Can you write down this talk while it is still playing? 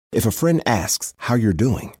If a friend asks how you're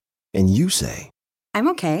doing, and you say, I'm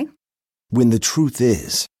okay. When the truth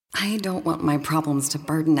is, I don't want my problems to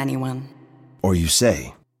burden anyone. or you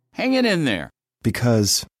say, Hang it in there.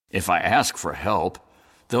 because, If I ask for help,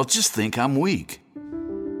 they'll just think I'm weak.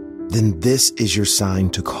 then this is your sign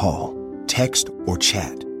to call, text, or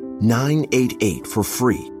chat 988 for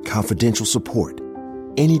free, confidential support.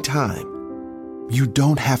 Anytime. You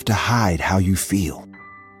don't have to hide how you feel.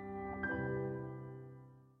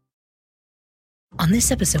 On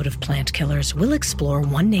this episode of Plant Killers, we'll explore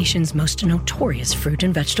one nation's most notorious fruit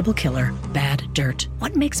and vegetable killer, bad dirt.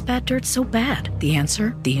 What makes bad dirt so bad? The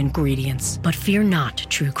answer? The ingredients. But fear not,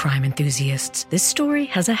 true crime enthusiasts. This story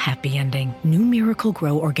has a happy ending. New Miracle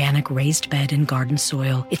Grow organic raised bed and garden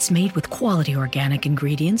soil. It's made with quality organic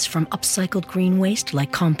ingredients from upcycled green waste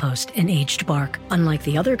like compost and aged bark. Unlike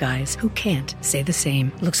the other guys who can't say the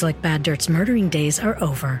same. Looks like bad dirt's murdering days are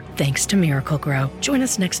over, thanks to Miracle Grow. Join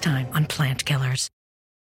us next time on Plant Killers.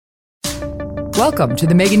 Welcome to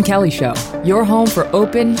The Megyn Kelly Show, your home for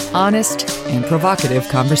open, honest, and provocative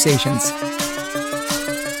conversations.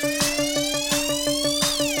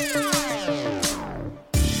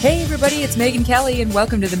 Hey everybody, it's Megyn Kelly and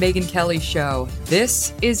welcome to The Megyn Kelly Show.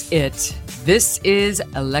 This is it. This is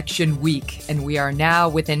election week and we are now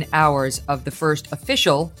within hours of the first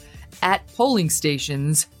official at polling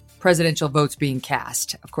stations presidential votes being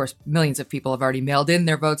cast. Of course, millions of people have already mailed in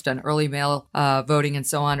their votes, done early mail voting and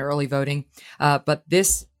so on, early voting. But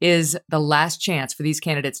this is the last chance for these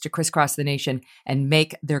candidates to crisscross the nation and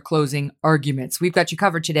make their closing arguments. We've got you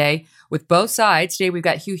covered today with both sides. Today, we've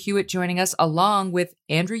got Hugh Hewitt joining us along with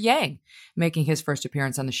Andrew Yang making his first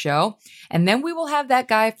appearance on the show. And then we will have that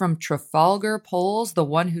guy from Trafalgar Polls, the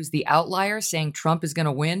one who's the outlier saying Trump is going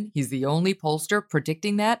to win. He's the only pollster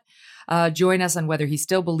predicting that. Join us on whether he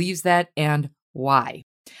still believes that and why.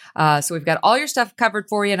 So we've got all your stuff covered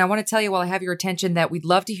for you. And I want to tell you while I have your attention that we'd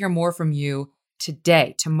love to hear more from you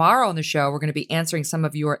today. Tomorrow on the show, we're going to be answering some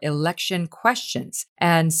of your election questions.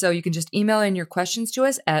 And so you can just email in your questions to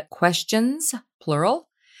us at questions, plural,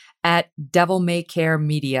 at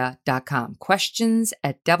devilmaycaremedia.com. Questions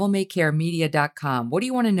at devilmaycaremedia.com. What do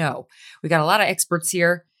you want to know? We got a lot of experts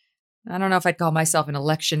here. I don't know if I'd call myself an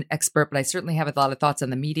election expert, but I certainly have a lot of thoughts on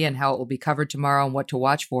the media and how it will be covered tomorrow and what to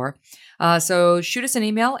watch for. So shoot us an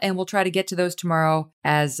email and we'll try to get to those tomorrow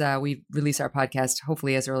as we release our podcast,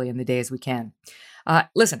 hopefully as early in the day as we can.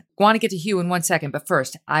 Listen, I want to get to Hugh in 1 second, but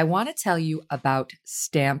first, I want to tell you about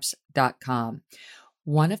stamps.com.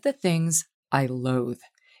 One of the things I loathe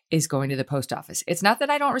is going to the post office. It's not that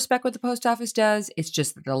I don't respect what the post office does. It's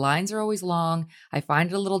just that the lines are always long. I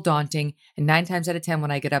find it a little daunting. And 9 times out of 10,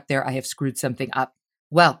 when I get up there, I have screwed something up.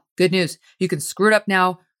 Well, good news. You can screw it up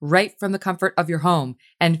now right from the comfort of your home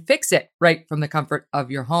and fix it right from the comfort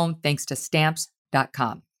of your home thanks to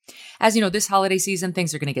stamps.com. As you know, this holiday season,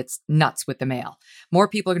 things are going to get nuts with the mail. More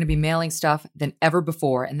people are going to be mailing stuff than ever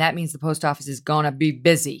before. And that means the post office is going to be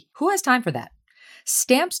busy. Who has time for that?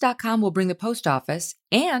 Stamps.com will bring the post office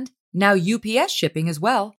and now UPS shipping as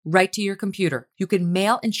well right to your computer. You can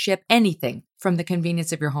mail and ship anything from the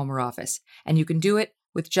convenience of your home or office, and you can do it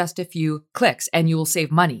with just a few clicks, and you will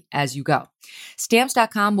save money as you go.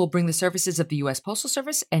 Stamps.com will bring the services of the U.S. Postal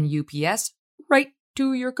Service and UPS right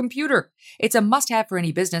to your computer. It's a must-have for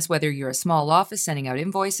any business, whether you're a small office sending out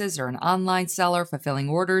invoices or an online seller fulfilling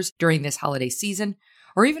orders during this holiday season,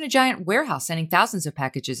 or even a giant warehouse sending thousands of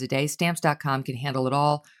packages a day. Stamps.com can handle it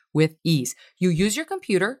all with ease. You use your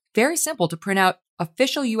computer, very simple, to print out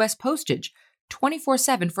official U.S. postage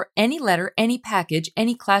 24/7 for any letter, any package,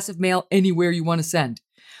 any class of mail, anywhere you want to send.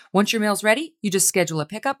 Once your mail's ready, you just schedule a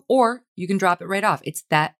pickup or you can drop it right off. It's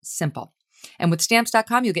that simple. And with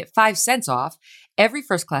Stamps.com, you'll get 5 cents off every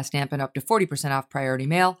first-class stamp and up to 40% off priority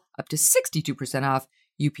mail, up to 62% off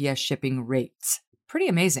UPS shipping rates. Pretty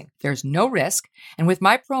amazing. There's no risk. And with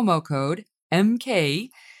my promo code, MK,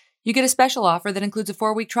 you get a special offer that includes a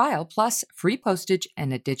 4-week trial plus free postage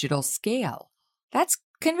and a digital scale. That's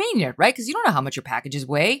convenient, right? Because you don't know how much your packages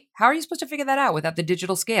weigh. How are you supposed to figure that out without the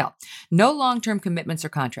digital scale? No long-term commitments or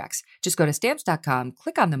contracts. Just go to Stamps.com,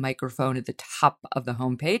 click on the microphone at the top of the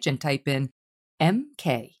homepage and type in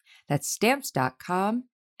MK. That's Stamps.com.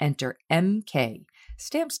 Enter MK.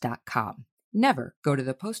 Stamps.com. Never go to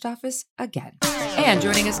the post office again. And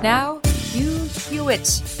joining us now, Hugh Hewitt,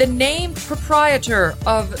 the named proprietor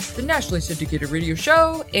of the nationally syndicated radio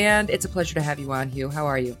show. And it's a pleasure to have you on, Hugh. How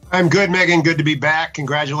are you? I'm good, Megyn. Good to be back.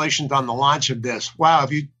 Congratulations on the launch of this. Wow,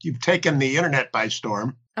 you've taken the internet by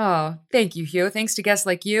storm. Oh, thank you, Hugh. Thanks to guests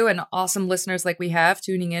like you and awesome listeners like we have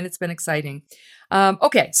tuning in. It's been exciting.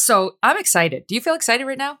 Okay, so I'm excited. Do you feel excited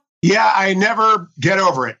right now? Yeah, I never get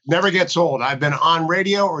over it. Never gets old. I've been on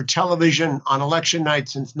radio or television on election night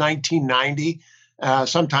since 1990,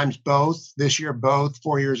 sometimes both. This year, both.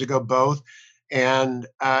 4 years ago, both. And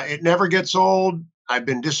it never gets old. I've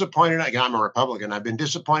been disappointed. I'm a Republican. I've been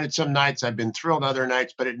disappointed some nights. I've been thrilled other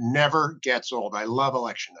nights, but it never gets old. I love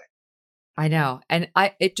election night. I know. And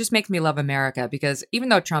it just makes me love America because even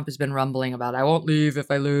though Trump has been rumbling about I won't leave if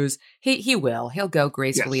I lose, he will. He'll go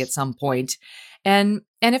gracefully Yes. at some point. And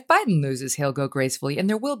if Biden loses, he'll go gracefully and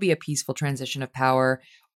there will be a peaceful transition of power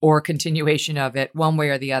or continuation of it one way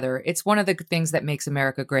or the other. It's one of the things that makes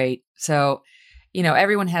America great. So,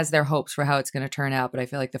 everyone has their hopes for how it's going to turn out, but I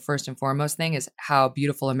feel like the first and foremost thing is how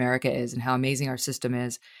beautiful America is and how amazing our system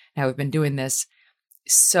is and how we've been doing this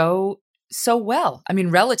so well. I mean,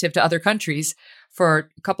 relative to other countries for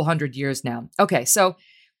a couple hundred years now. Okay, so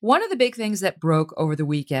one of the big things that broke over the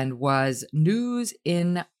weekend was news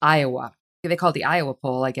in Iowa. They call it the Iowa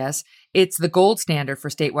poll, I guess. It's the gold standard for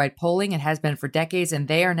statewide polling. It has been for decades, and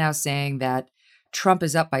they are now saying that Trump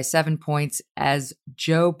is up by 7 points as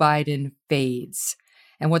Joe Biden fades.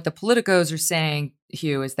 And what the politicos are saying,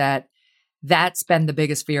 Hugh, is that that's been the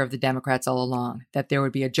biggest fear of the Democrats all along, that there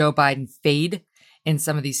would be a Joe Biden fade in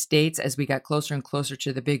some of these states as we got closer and closer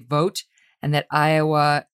to the big vote, and that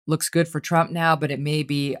Iowa looks good for Trump now, but it may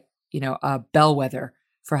be, a bellwether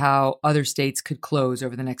for how other states could close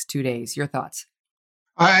over the next 2 days. Your thoughts?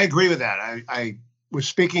 I agree with that. I was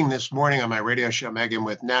speaking this morning on my radio show, Megan,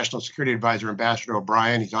 with National Security Advisor Ambassador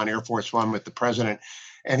O'Brien. He's on Air Force One with the president.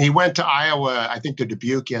 And he went to Iowa, I think to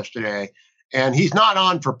Dubuque yesterday. And he's not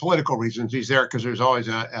on for political reasons. He's there because there's always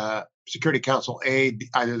a Security Council aide,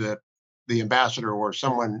 either the ambassador or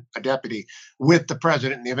someone, a deputy, with the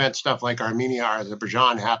president in the event stuff like Armenia or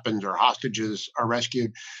Azerbaijan happens or hostages are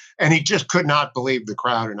rescued. And he just could not believe the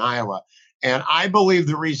crowd in Iowa. And I believe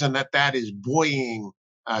the reason that is buoying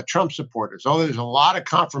Trump supporters, although there's a lot of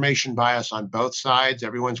confirmation bias on both sides,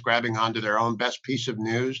 everyone's grabbing onto their own best piece of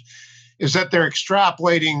news, is that they're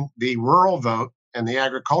extrapolating the rural vote and the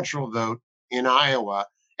agricultural vote in Iowa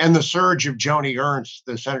and the surge of Joni Ernst,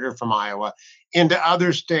 the senator from Iowa, into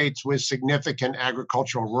other states with significant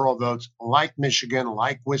agricultural rural votes like Michigan,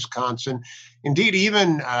 like Wisconsin. Indeed,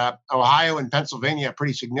 even Ohio and Pennsylvania have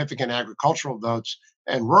pretty significant agricultural votes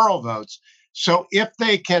and rural votes. So if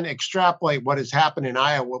they can extrapolate what has happened in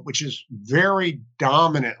Iowa, which is very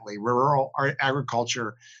dominantly rural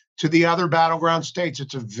agriculture, to the other battleground states,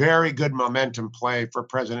 it's a very good momentum play for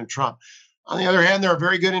President Trump. On the other hand, there are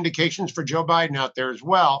very good indications for Joe Biden out there as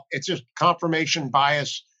well. It's just confirmation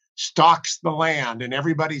bias stalks the land and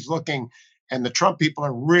everybody's looking, and the Trump people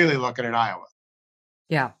are really looking at Iowa.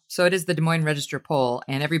 Yeah. So it is the Des Moines Register poll,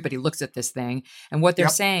 and everybody looks at this thing. And what they're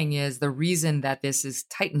saying is the reason that this is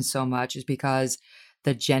tightened so much is because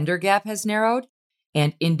the gender gap has narrowed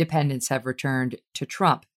and independents have returned to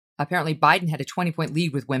Trump. Apparently, Biden had a 20-point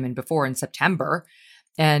lead with women before in September,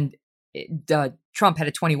 and Trump had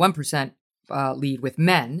a 21% lead with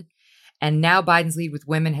men. And now Biden's lead with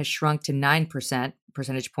women has shrunk to 9%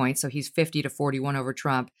 percentage points. So he's 50 to 41 over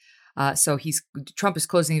Trump. So Trump is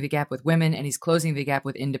closing the gap with women and he's closing the gap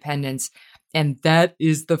with independents. And that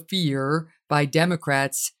is the fear by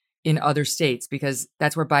Democrats in other states, because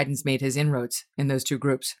that's where Biden's made his inroads in those two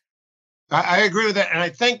groups. I agree with that. And I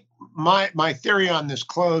think my theory on this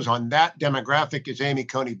close on that demographic is Amy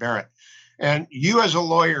Coney Barrett. And you as a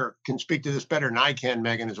lawyer can speak to this better than I can,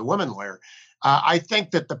 Megan, as a woman lawyer. I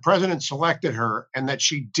think that the president selected her and that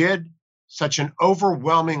she did such an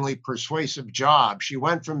overwhelmingly persuasive job. She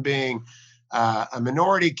went from being a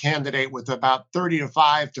minority candidate with about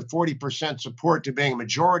 35 to 40% support to being a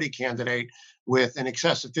majority candidate with in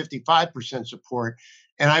excess of 55% support.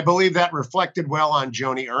 And I believe that reflected well on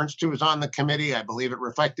Joni Ernst, who was on the committee. I believe it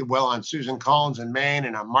reflected well on Susan Collins in Maine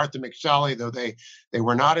and on Martha McSally, though they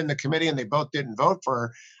were not in the committee and they both didn't vote for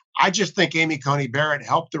her. I just think Amy Coney Barrett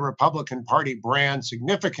helped the Republican Party brand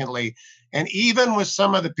significantly. And even with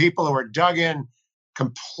some of the people who are dug in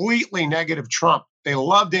completely negative Trump, they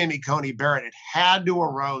loved Amy Coney Barrett. It had to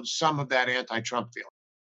erode some of that anti-Trump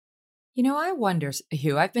feeling. I wonder,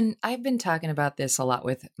 Hugh, I've been talking about this a lot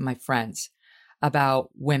with my friends about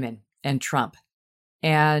women and Trump.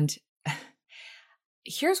 And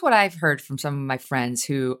here's what I've heard from some of my friends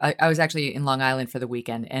who I was actually in Long Island for the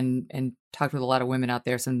weekend and talked with a lot of women out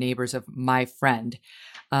there, some neighbors of my friend,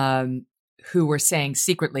 who were saying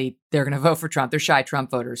secretly they're going to vote for Trump. They're shy Trump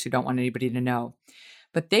voters who don't want anybody to know.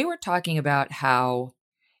 But they were talking about how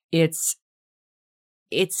it's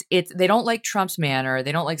they don't like Trump's manner.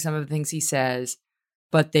 They don't like some of the things he says,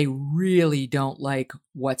 but they really don't like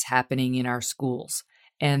what's happening in our schools.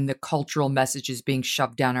 and the cultural messages being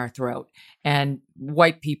shoved down our throat, and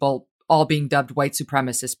white people all being dubbed white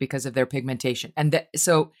supremacists because of their pigmentation. And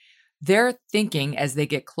so they're thinking as they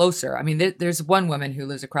get closer. I mean, there's one woman who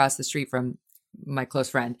lives across the street from my close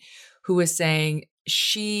friend who is saying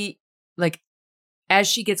as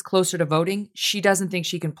she gets closer to voting, she doesn't think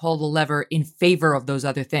she can pull the lever in favor of those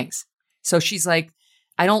other things. So she's like,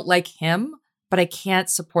 I don't like him, but I can't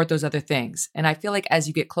support those other things. And I feel like as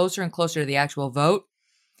you get closer and closer to the actual vote,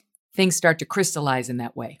 things start to crystallize in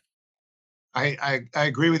that way. I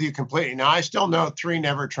agree with you completely. Now, I still know 3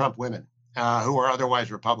 never Trump women who are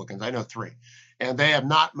otherwise Republicans. I know 3, and they have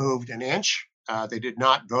not moved an inch. They did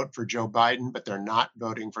not vote for Joe Biden, but they're not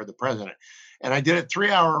voting for the president. And I did a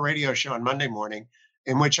 3-hour radio show on Monday morning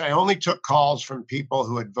in which I only took calls from people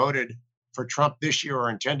who had voted for Trump this year or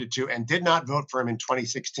intended to and did not vote for him in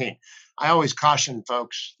 2016. I always caution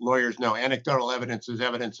folks, lawyers know anecdotal evidence is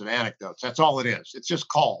evidence of anecdotes. That's all it is. It's just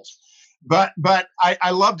calls. But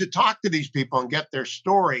I love to talk to these people and get their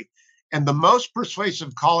story. And the most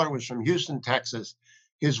persuasive caller was from Houston, Texas.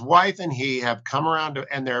 His wife and he have come around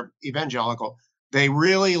and they're evangelical. They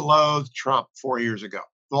really loathed Trump 4 years ago.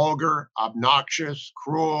 Vulgar, obnoxious,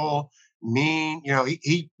 cruel, mean.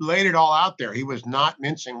 He laid it all out there. He was not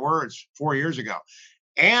mincing words 4 years ago.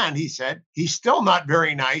 And he said, he's still not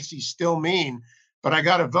very nice. He's still mean, but I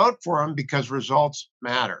got to vote for him because results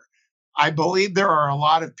matter. I believe there are a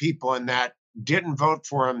lot of people in that didn't vote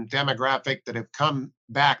for him demographic that have come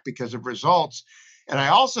back because of results. And I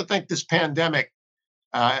also think this pandemic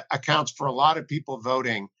accounts for a lot of people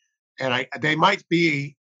voting. And they might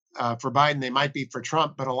be for Biden, they might be for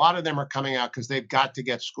Trump, but a lot of them are coming out because they've got to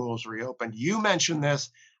get schools reopened. You mentioned this.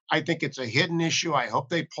 I think it's a hidden issue. I hope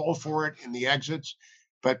they pull for it in the exits,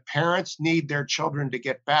 but parents need their children to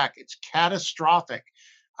get back. It's catastrophic.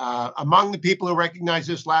 Among the people who recognized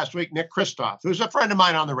this last week, Nick Kristof, who's a friend of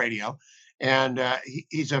mine on the radio, and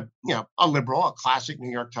he's a liberal, a classic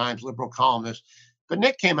New York Times liberal columnist. But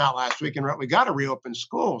Nick came out last week and wrote, we got to reopen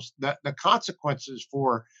schools. The consequences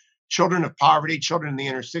for children of poverty, children in the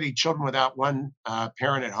inner city, children without one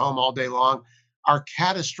parent at home all day long are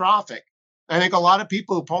catastrophic. I think a lot of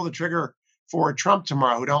people who pull the trigger for Trump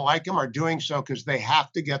tomorrow who don't like him are doing so because they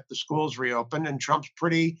have to get the schools reopened. And Trump's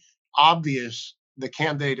pretty obvious the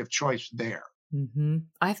candidate of choice there. Mm-hmm.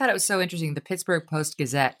 I thought it was so interesting. The Pittsburgh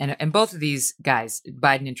Post-Gazette, and both of these guys,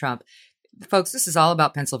 Biden and Trump, folks, this is all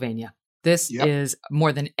about Pennsylvania. This is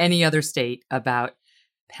more than any other state about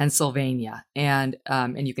Pennsylvania. And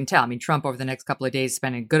you can tell, I mean, Trump over the next couple of days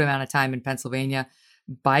spending a good amount of time in Pennsylvania.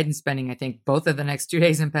 Biden spending, I think, both of the next 2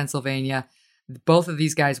 days in Pennsylvania. Both of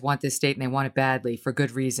these guys want this state and they want it badly for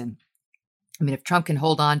good reason. I mean, if Trump can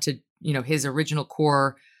hold on to, his original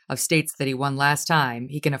core of states that he won last time,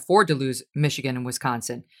 he can afford to lose Michigan and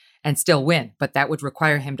Wisconsin and still win, but that would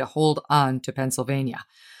require him to hold on to Pennsylvania.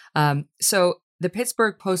 So the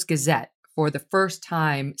Pittsburgh Post-Gazette, for the first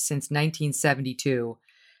time since 1972,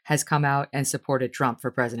 has come out and supported Trump for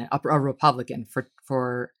president, a Republican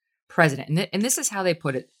for president. And this is how they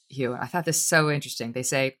put it, Hugh. I thought this so interesting. They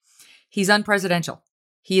say, he's unpresidential.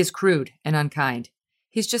 He is crude and unkind.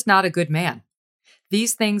 He's just not a good man.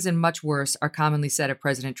 These things and much worse are commonly said of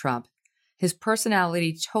President Trump. His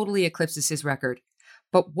personality totally eclipses his record.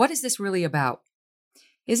 But what is this really about?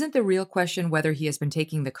 Isn't the real question whether he has been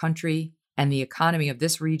taking the country and the economy of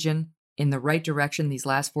this region in the right direction these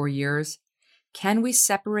last 4 years? Can we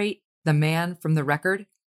separate the man from the record?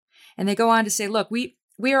 And they go on to say, look, we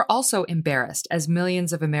are also embarrassed, as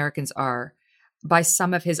millions of Americans are, by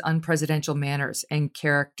some of his unpresidential manners and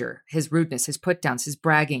character, his rudeness, his put-downs, his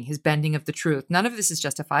bragging, his bending of the truth. None of this is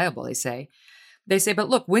justifiable, they say. They say, but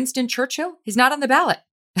look, Winston Churchill, he's not on the ballot.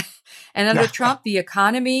 And under Trump, the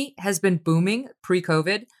economy has been booming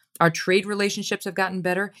pre-COVID. Our trade relationships have gotten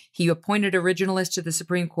better. He appointed originalists to the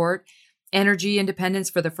Supreme Court. Energy independence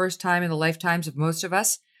for the first time in the lifetimes of most of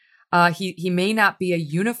us. He may not be a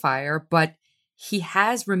unifier, but he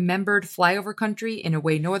has remembered flyover country in a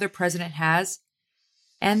way no other president has.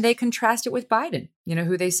 And they contrast it with Biden,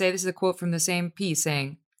 who they say, this is a quote from the same piece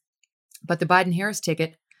saying, but the Biden-Harris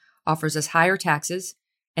ticket offers us higher taxes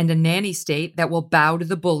and a nanny state that will bow to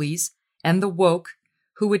the bullies and the woke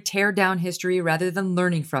who would tear down history rather than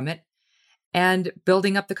learning from it and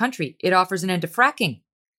building up the country. It offers an end to fracking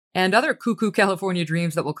and other cuckoo California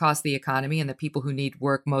dreams that will cost the economy and the people who need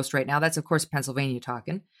work most right now. That's, of course, Pennsylvania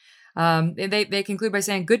talking. They conclude by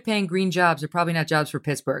saying good paying green jobs are probably not jobs for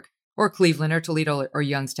Pittsburgh or Cleveland or Toledo or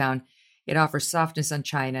Youngstown. It offers softness on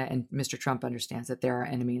China, and Mr. Trump understands that they're our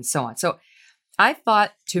enemy and so on. So I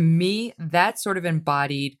thought, to me, that sort of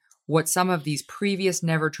embodied what some of these previous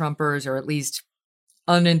never Trumpers, or at least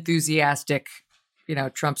unenthusiastic,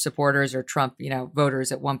 Trump supporters or Trump,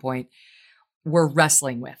 voters at one point were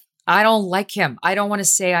wrestling with. I don't like him. I don't want to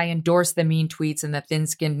say I endorse the mean tweets and the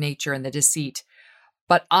thin-skinned nature and the deceit.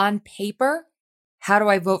 But on paper, how do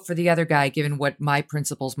I vote for the other guy given what my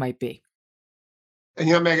principles might be?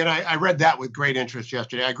 And, Megan, I read that with great interest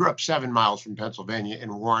yesterday. I grew up 7 miles from Pennsylvania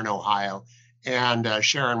in Warren, Ohio, and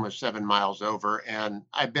Sharon was 7 miles over. And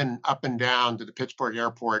I've been up and down to the Pittsburgh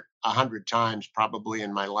airport 100 times probably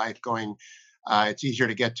in my life going. It's easier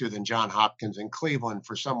to get to than Johns Hopkins in Cleveland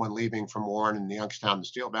for someone leaving from Warren and Youngstown, the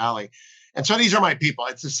Steel Valley. And so these are my people.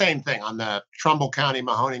 It's the same thing on the Trumbull County,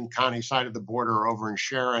 Mahoning County side of the border, or over in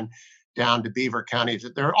Sharon, down to Beaver County.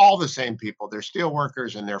 They're all the same people. They're steel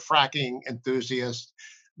workers and they're fracking enthusiasts.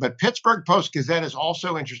 But Pittsburgh Post-Gazette is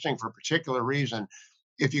also interesting for a particular reason.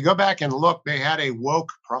 If you go back and look, they had a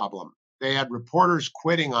woke problem. They had reporters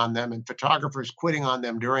quitting on them and photographers quitting on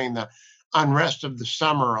them during the unrest of the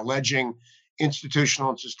summer, alleging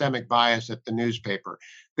institutional and systemic bias at the newspaper.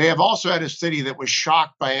 They have also had a city that was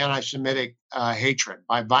shocked by anti-Semitic hatred,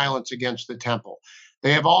 by violence against the temple.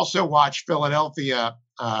 They have also watched Philadelphia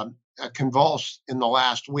convulse in the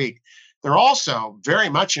last week. They're also very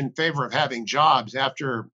much in favor of having jobs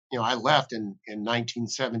after, I left in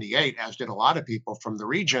 1978, as did a lot of people from the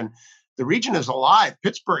region. The region is alive.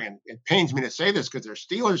 Pittsburgh, and it pains me to say this because they're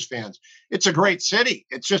Steelers fans, it's a great city.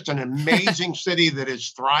 It's just an amazing city that is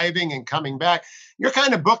thriving and coming back. You're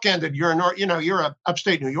kind of bookended. You're a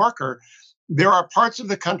upstate New Yorker. There are parts of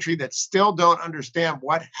the country that still don't understand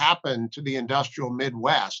what happened to the industrial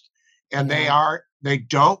Midwest, and they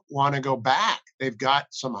don't want to go back. They've got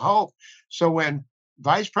some hope. So when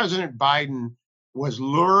Vice President Biden was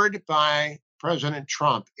lured by President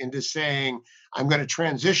Trump into saying, I'm going to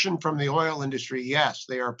transition from the oil industry. Yes,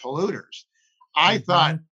 they are polluters. I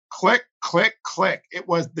thought, click, click, click. It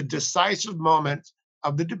was the decisive moment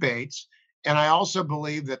of the debates. And I also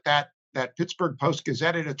believe that Pittsburgh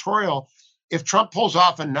Post-Gazette editorial, if Trump pulls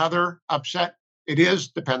off another upset, it is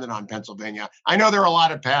dependent on Pennsylvania. I know there are a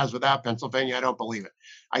lot of paths without Pennsylvania. I don't believe it.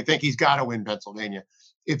 I think he's got to win Pennsylvania.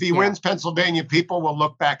 If he wins Pennsylvania, people will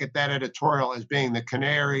look back at that editorial as being the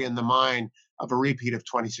canary in the mine of a repeat of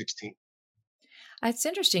 2016. It's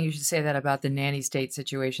interesting you should say that about the nanny state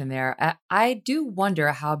situation there. I do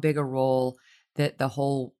wonder how big a role that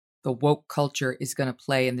the woke culture is going to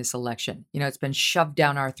play in this election. It's been shoved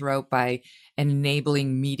down our throat by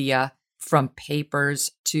enabling media, from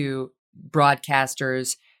papers to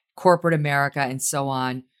broadcasters, corporate America, and so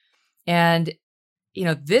on. And,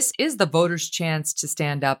 this is the voters' chance to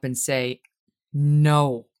stand up and say,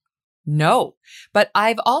 no. But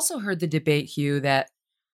I've also heard the debate, Hugh, that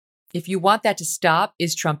if you want that to stop,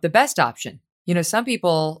 is Trump the best option? Some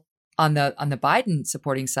people on the Biden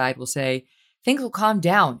supporting side will say, things will calm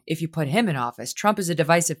down if you put him in office. Trump is a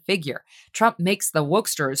divisive figure. Trump makes the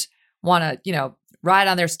wokesters want to, ride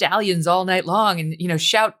on their stallions all night long and,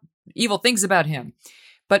 shout evil things about him.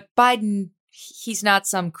 But Biden, he's not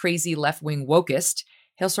some crazy left-wing wokist.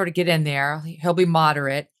 He'll sort of get in there. He'll be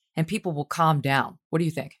moderate and people will calm down. What do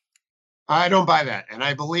you think? I don't buy that. And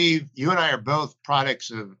I believe you and I are both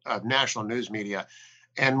products of national news media,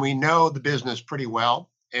 and we know the business pretty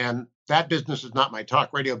well. And that business is not my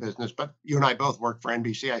talk radio business, but you and I both work for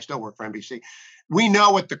NBC. I still work for NBC. We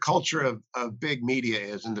know what the culture of big media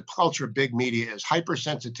is. And the culture of big media is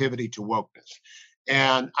hypersensitivity to wokeness.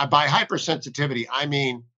 And by hypersensitivity, I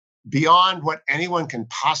mean beyond what anyone can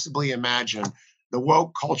possibly imagine, the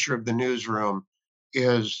woke culture of the newsroom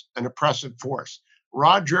is an oppressive force.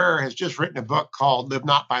 Rod Dreher has just written a book called Live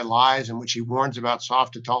Not by Lies, in which he warns about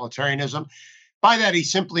soft totalitarianism. By that, he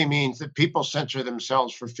simply means that people censor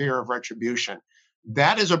themselves for fear of retribution.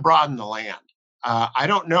 That is abroad in the land. I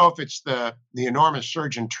don't know if it's the enormous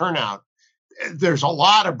surge in turnout. There's a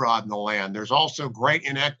lot abroad in the land. There's also great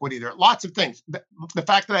inequity. There are lots of things. The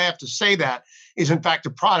fact that I have to say that is, in fact, a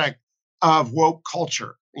product of woke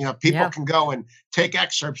culture. People can go and take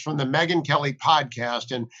excerpts from the Megyn Kelly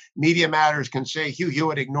podcast, and Media Matters can say Hugh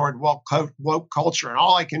Hewitt ignored woke culture. And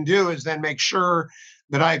all I can do is then make sure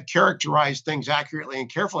that I've characterized things accurately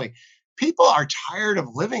and carefully. People are tired of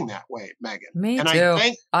living that way, Megan. Me and too. I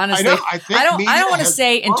think, honestly, I don't want to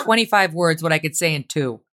say in 25 words what I could say in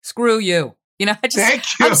 2. Screw you. I'm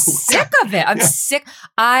sick of it. I'm sick.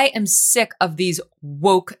 I am sick of these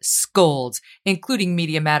woke scolds, including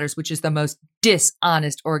Media Matters, which is the most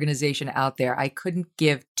dishonest organization out there. I couldn't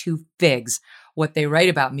give 2 figs what they write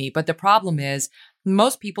about me. But the problem is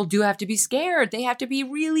most people do have to be scared. They have to be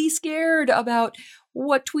really scared about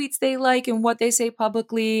what tweets they like and what they say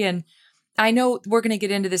publicly. And I know we're going to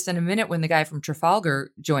get into this in a minute when the guy from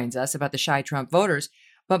Trafalgar joins us about the shy Trump voters.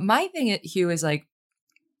 But my thing, Hugh, is like,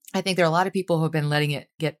 I think there are a lot of people who have been letting it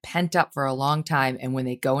get pent up for a long time. And when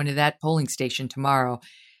they go into that polling station tomorrow,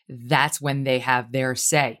 that's when they have their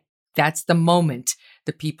say. That's the moment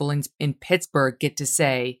the people in Pittsburgh get to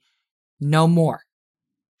say, no more.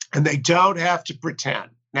 And they don't have to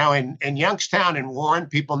pretend. Now, in Youngstown and Warren,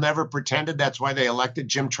 people never pretended. That's why they elected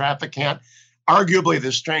Jim Traficant, arguably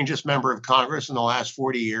the strangest member of Congress in the last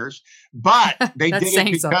 40 years. But they did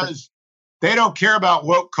it because they don't care about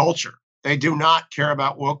woke culture. They do not care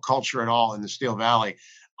about woke culture at all in the Steel Valley.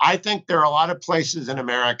 I think there are a lot of places in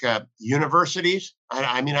America, universities.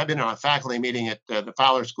 I mean, I've been on a faculty meeting at the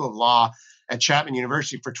Fowler School of Law at Chapman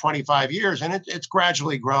University for 25 years, and it's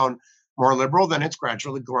gradually grown more liberal, then it's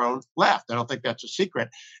gradually grown left. I don't think that's a secret.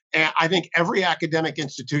 And I think every academic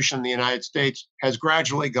institution in the United States has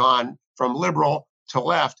gradually gone from liberal to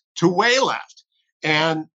left to way left.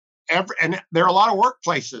 And there are a lot of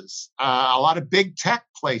workplaces, a lot of big tech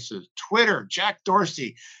places, Twitter, Jack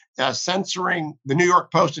Dorsey censoring the New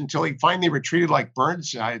York Post until he finally retreated like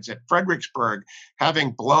Burnsides at Fredericksburg,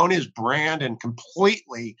 having blown his brand and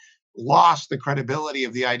completely lost the credibility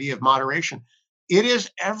of the idea of moderation. It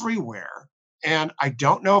is everywhere. And I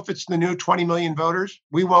don't know if it's the new 20 million voters.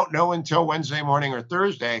 We won't know until Wednesday morning or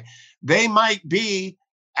Thursday. They might be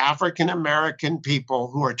African-American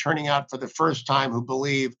people who are turning out for the first time who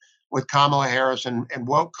believe with Kamala Harris and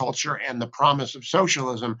woke culture and the promise of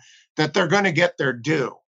socialism that they're going to get their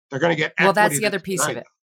due. They're going to get equity. Well, that's the other piece of it.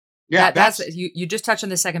 Yeah, that's you just touched on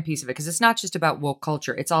the second piece of it, because it's not just about woke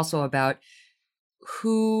culture. It's also about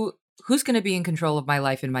who's going to be in control of my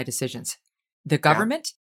life and my decisions. The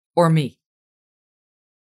government or me?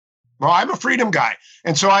 Well, I'm a freedom guy.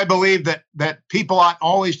 And so I believe that people ought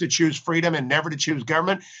always to choose freedom and never to choose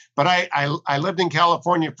government. But I lived in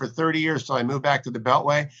California for 30 years till I moved back to the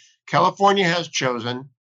Beltway. California has chosen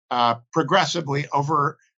progressively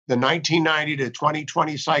over the 1990 to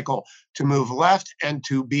 2020 cycle to move left and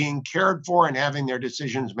to being cared for and having their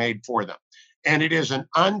decisions made for them. And it is an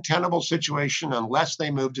untenable situation unless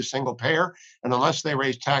they move to single payer and unless they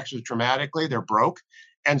raise taxes dramatically, they're broke.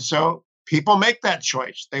 And so people make that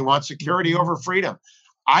choice. They want security over freedom.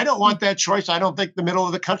 I don't want that choice. I don't think the middle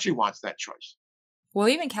of the country wants that choice. Well,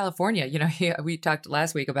 even California, we talked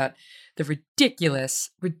last week about the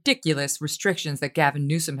ridiculous restrictions that Gavin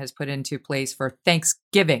Newsom has put into place for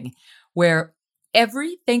Thanksgiving, where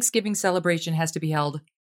every Thanksgiving celebration has to be held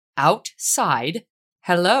outside.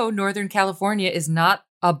 Hello, Northern California is not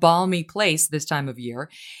a balmy place this time of year.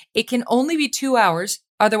 It can only be 2 hours.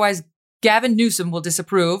 Otherwise, Gavin Newsom will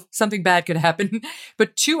disapprove. Something bad could happen.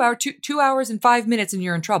 But 2 hours and 5 minutes and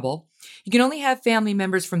you're in trouble. You can only have family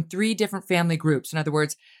members from 3 different family groups. In other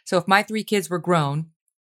words, so if my 3 kids were grown,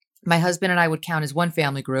 my husband and I would count as one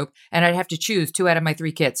family group, and I'd have to choose 2 out of my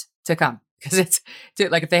 3 kids to come, because it's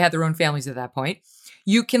like if they had their own families at that point.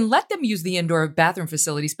 You can let them use the indoor bathroom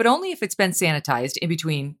facilities, but only if it's been sanitized in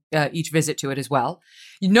between each visit to it as well.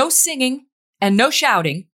 No singing and no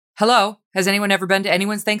shouting. Hello, has anyone ever been to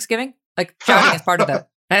anyone's Thanksgiving? Like shouting is part of that.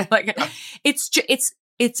 Like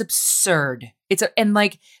it's absurd. And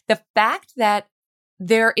like the fact that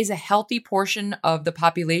there is a healthy portion of the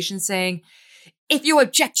population saying, if you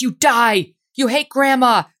object, you die. You hate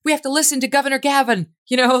grandma. We have to listen to Governor Gavin.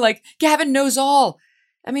 Like Gavin knows all.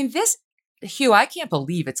 I mean, Hugh, I can't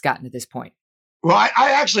believe it's gotten to this point. Well,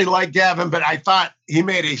 I actually like Gavin, but I thought he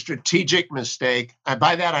made a strategic mistake.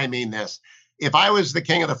 By that, I mean this. If I was the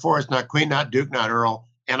king of the forest, not queen, not duke, not earl,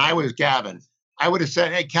 and I was Gavin, I would have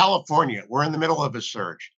said, hey, California, we're in the middle of a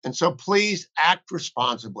surge. And so please act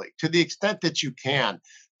responsibly to the extent that you can.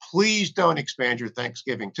 Please don't expand your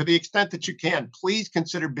Thanksgiving. To the extent that you can, please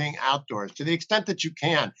consider being outdoors. To the extent that you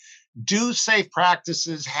can, do safe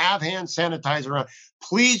practices, have hand sanitizer on.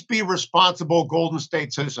 Please be responsible Golden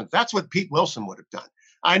State citizens. That's what Pete Wilson would have done.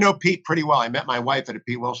 I know Pete pretty well. I met my wife at a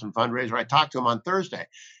Pete Wilson fundraiser. I talked to him on Thursday.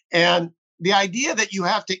 And the idea that you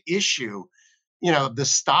have to issue, the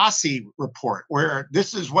Stasi report, where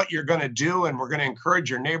this is what you're going to do and we're going to encourage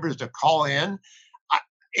your neighbors to call in.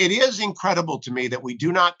 It is incredible to me that we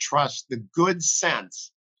do not trust the good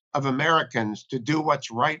sense of Americans to do what's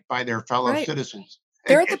right by their fellow citizens.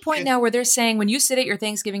 They're at the point now where they're saying when you sit at your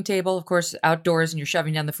Thanksgiving table, of course, outdoors, and you're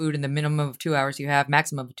shoving down the food in the maximum of 2 hours you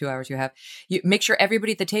have, you make sure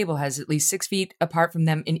everybody at the table has at least 6 feet apart from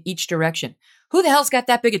them in each direction. Who the hell's got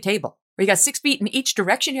that big a table? Where you got 6 feet in each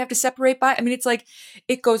direction you have to separate by? I mean, it's like,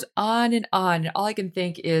 it goes on and on. And all I can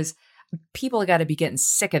think is, people have got to be getting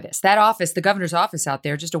sick of this. That office, the governor's office out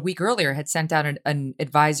there, just a week earlier had sent out an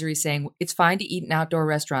advisory saying it's fine to eat in outdoor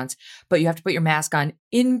restaurants, but you have to put your mask on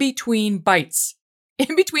in between bites and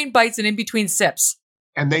in between sips.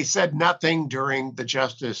 And they said nothing during the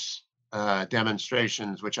Justice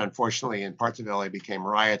demonstrations, which unfortunately in parts of LA became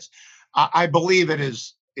riots. I believe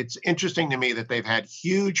it's interesting to me that they've had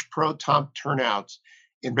huge pro-Trump turnouts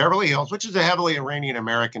in Beverly Hills, which is a heavily Iranian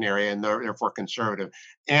American area and therefore conservative,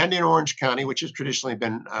 and in Orange County, which has traditionally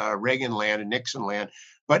been Reagan land and Nixon land.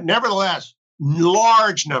 But nevertheless,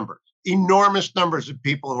 large numbers, enormous numbers of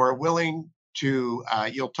people who are willing to,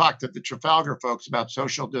 you'll talk to the Trafalgar folks about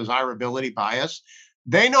social desirability bias.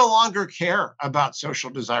 They no longer care about social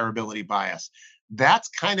desirability bias. That's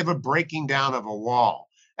kind of a breaking down of a wall.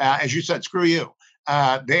 As you said, screw you.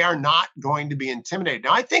 They are not going to be intimidated.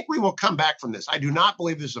 Now, I think we will come back from this. I do not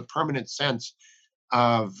believe there's a permanent sense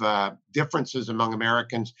of differences among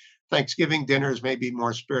Americans. Thanksgiving dinners may be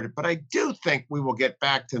more spirited, but I do think we will get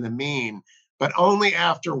back to the mean, but only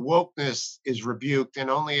after wokeness is rebuked and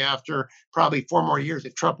only after probably 4 more years,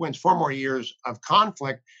 if Trump wins 4 more years of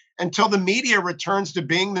conflict, until the media returns to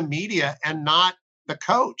being the media and not the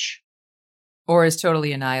coach. Or is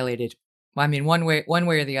totally annihilated. Well, I mean, one way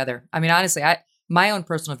or the other. I mean, honestly, my own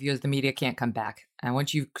personal view is the media can't come back. And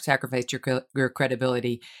once you've sacrificed your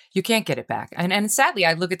credibility, you can't get it back. And sadly,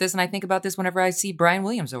 I look at this and I think about this whenever I see Brian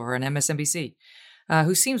Williams over on MSNBC,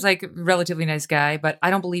 who seems like a relatively nice guy, but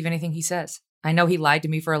I don't believe anything he says. I know he lied to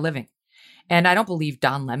me for a living. And I don't believe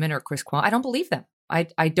Don Lemon or Chris Cuomo. I don't believe them.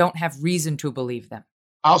 I don't have reason to believe them.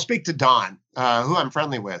 I'll speak to Don, who I'm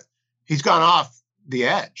friendly with. He's gone off the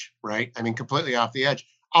edge, right? I mean, completely off the edge.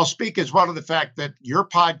 I'll speak as well to the fact that your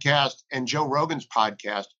podcast and Joe Rogan's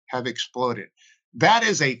podcast have exploded. That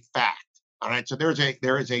is a fact. All right. So there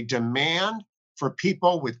is a demand for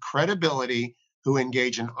people with credibility who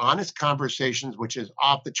engage in honest conversations, which is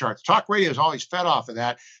off the charts. Talk radio is always fed off of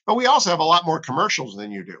that, but we also have a lot more commercials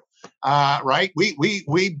than you do, right?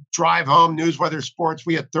 We drive home news, weather, sports.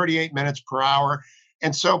 We have 38 minutes per hour.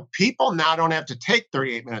 And so people now don't have to take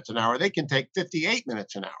 38 minutes an hour. They can take 58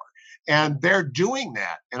 minutes an hour. And they're doing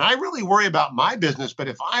that. And I really worry about my business. But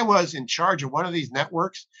if I was in charge of one of these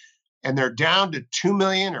networks and they're down to 2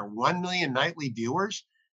 million or 1 million nightly viewers,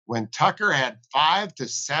 when Tucker had 5 to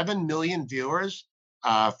 7 million viewers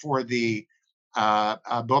for the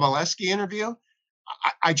Bobolesky interview,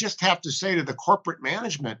 I just have to say to the corporate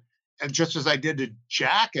management, and just as I did to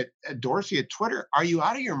Jack at Dorsey at Twitter, are you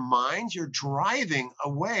out of your minds? You're driving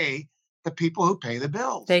away the people who pay the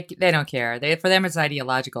bills. They don't care. For them, it's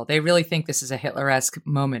ideological. They really think this is a Hitler-esque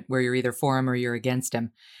moment where you're either for him or you're against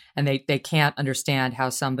him. And they can't understand how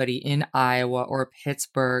somebody in Iowa or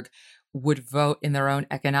Pittsburgh would vote in their own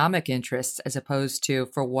economic interests as opposed to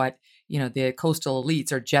for what, the coastal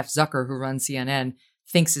elites or Jeff Zucker, who runs CNN,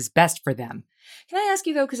 thinks is best for them. Can I ask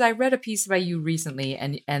you, though, because I read a piece by you recently,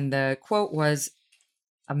 and the quote was,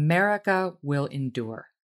 "America will endure.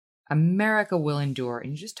 America will endure."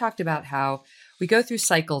 And you just talked about how we go through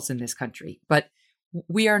cycles in this country, but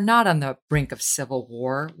we are not on the brink of civil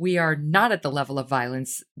war. We are not at the level of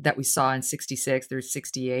violence that we saw in 66 through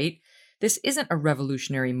 68. This isn't a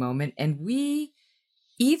revolutionary moment. And we,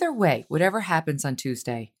 either way, whatever happens on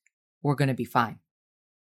Tuesday, we're going to be fine.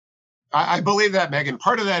 I believe that, Megan.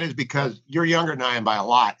 Part of that is because you're younger than I am by a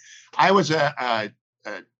lot. I was a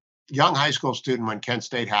young high school student when Kent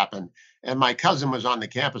State happened. And my cousin was on the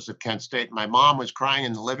campus of Kent State. My mom was crying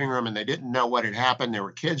in the living room and they didn't know what had happened. There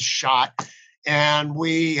were kids shot and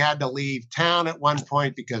we had to leave town at one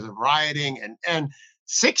point because of rioting. And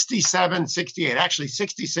 67, 68, actually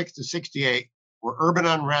 66 to 68 were urban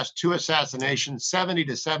unrest, 2 assassinations, 70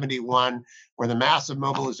 to 71 were the massive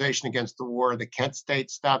mobilization against the war, the Kent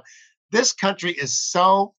State stuff. This country is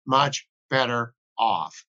so much better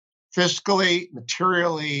off fiscally,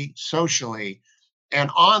 materially, socially. And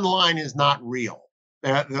online is not real.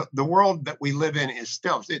 The world that we live in is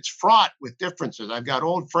still, it's fraught with differences. I've got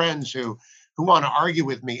old friends who want to argue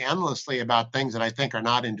with me endlessly about things that I think are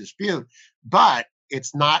not in dispute, but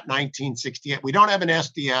it's not 1968. We don't have an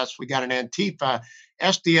SDS. We got an Antifa.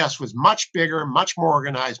 SDS was much bigger, much more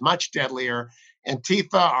organized, much deadlier.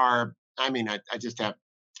 Antifa are, I just have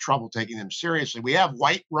trouble taking them seriously. We have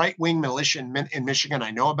white right-wing militia in Michigan. I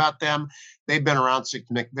know about them. They've been around since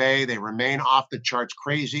McVeigh. They remain off the charts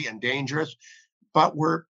crazy and dangerous, but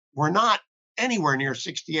we're not anywhere near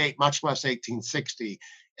 68, much less 1860.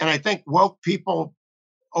 And I think woke people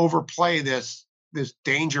overplay this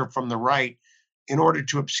danger from the right in order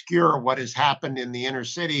to obscure what has happened in the inner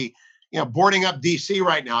city. Boarding up DC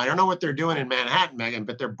right now. I don't know what they're doing in Manhattan, Megan,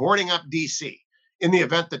 but they're boarding up DC in the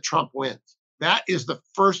event that Trump wins. That is the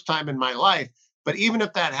first time in my life. But even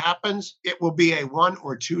if that happens, it will be a 1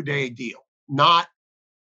 or 2 day deal, not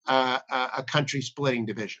a country splitting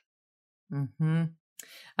division. Mm-hmm.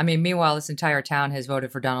 I mean, meanwhile, this entire town has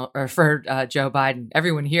voted for Joe Biden.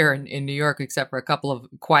 Everyone here in New York, except for a couple of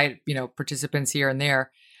quiet, participants here and there,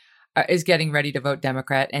 is getting ready to vote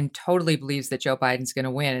Democrat and totally believes that Joe Biden's going to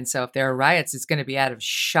win. And so if there are riots, it's going to be out of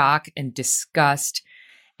shock and disgust.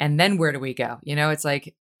 And then where do we go? It's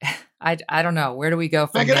like, I don't know. Where do we go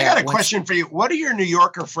from Megan, there? I got a question for you. What do your New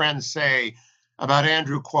Yorker friends say about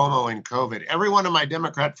Andrew Cuomo and COVID? Every one of my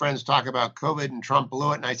Democrat friends talk about COVID and Trump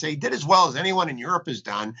blew it. And I say he did as well as anyone in Europe has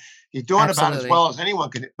done. He's doing about as well as anyone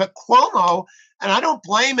could. But Cuomo, and I don't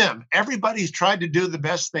blame him. Everybody's tried to do the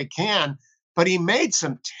best they can, but he made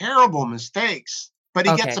some terrible mistakes. But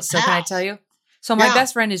he gets a pass. So can I tell you? So my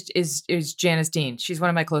best friend is Janice Dean. She's one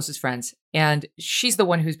of my closest friends. And she's the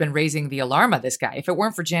one who's been raising the alarm of this guy. If it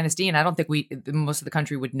weren't for Janice Dean, I don't think most of the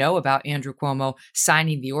country would know about Andrew Cuomo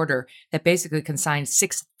signing the order that basically consigned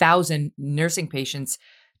 6,000 nursing patients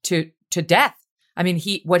to death. I mean,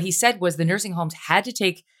 what he said was the nursing homes had to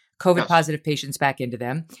take COVID positive patients back into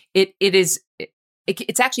them.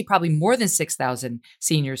 It's actually probably more than 6,000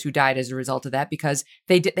 seniors who died as a result of that, because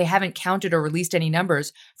they haven't counted or released any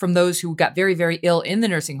numbers from those who got very, very ill in the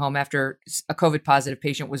nursing home after a COVID positive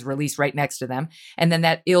patient was released right next to them. And then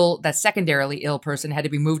that secondarily ill person had to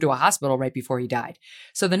be moved to a hospital right before he died.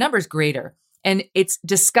 So the number's greater. And it's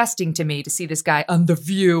disgusting to me to see this guy on The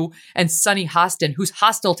View and Sonny Hostin, who's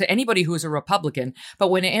hostile to anybody who is a Republican.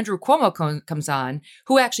 But when Andrew Cuomo comes on,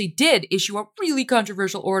 who actually did issue a really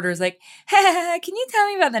controversial order, is like, hey, can you tell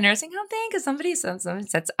me about the nursing home thing? Because somebody said,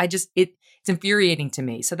 it's infuriating to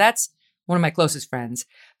me. So that's one of my closest friends.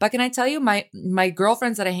 But can I tell you, my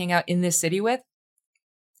girlfriends that I hang out in this city with,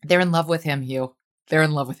 they're in love with him, Hugh. They're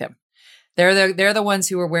in love with him. They're the ones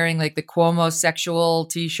who are wearing like the Cuomo sexual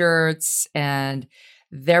T-shirts, and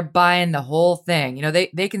they're buying the whole thing.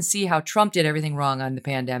 They can see how Trump did everything wrong on the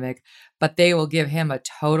pandemic, but they will give him a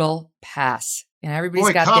total pass. And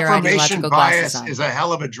everybody's got their ideological glasses on. Confirmation bias is a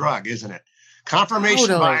hell of a drug, isn't it? Confirmation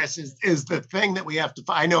bias is the thing that we have to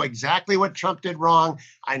fight. I know exactly what Trump did wrong.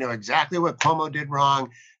 I know exactly what Cuomo did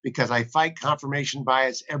wrong, because I fight confirmation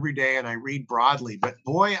bias every day and I read broadly. But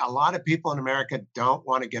boy, a lot of people in America don't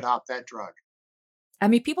want to get off that drug. I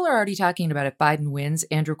mean, people are already talking about if Biden wins,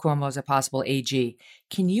 Andrew Cuomo is a possible AG.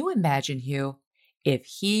 Can you imagine, Hugh, if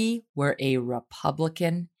he were a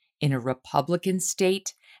Republican in a Republican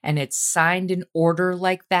state and had signed an order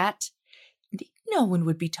like that? No one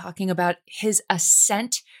would be talking about his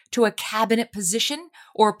ascent to a cabinet position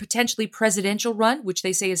or potentially presidential run, which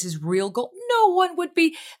they say is his real goal. No one would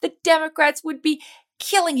be. The Democrats would be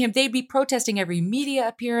killing him. They'd be protesting every media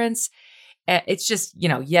appearance. It's just,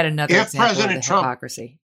 yet another example of the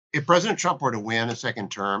hypocrisy. If President Trump were to win a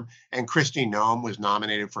second term and Kristi Noem was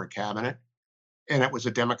nominated for a cabinet and it was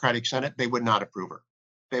a Democratic Senate, they would not approve her.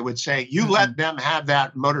 They would say, you let them have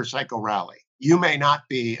that motorcycle rally. You may not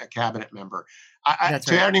be a cabinet member.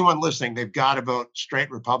 To anyone listening, they've got to vote straight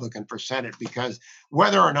Republican for Senate, because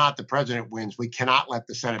whether or not the president wins, we cannot let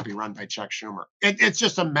the Senate be run by Chuck Schumer. It's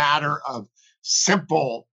just a matter of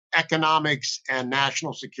simple economics and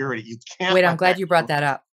national security. You can't. Wait, I'm glad you brought that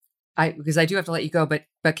up. Because I do have to let you go.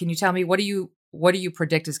 But can you tell me, what do you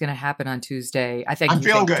predict is going to happen on Tuesday? I think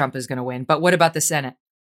Trump is going to win. But what about the Senate?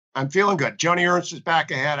 I'm feeling good. Joni Ernst is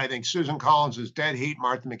back ahead. I think Susan Collins is dead heat.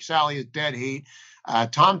 Martha McSally is dead heat.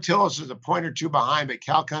 Tom Tillis is a point or two behind, but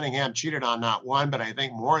Cal Cunningham cheated on not one, but I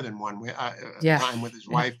think more than one time with his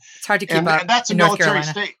wife. It's hard to keep up. And that's a military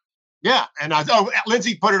state. Yeah. And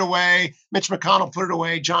Lindsey put it away. Mitch McConnell put it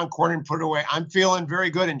away. John Cornyn put it away. I'm feeling very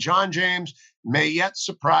good. And John James may yet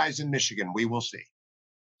surprise in Michigan. We will see.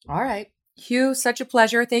 All right. Hugh, such a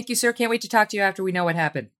pleasure. Thank you, sir. Can't wait to talk to you after we know what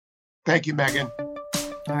happened. Thank you, Megan.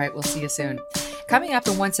 All right, we'll see you soon. Coming up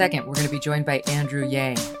in 1 second, we're going to be joined by Andrew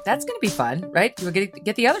Yang. That's going to be fun, right? We'll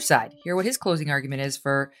get the other side, hear what his closing argument is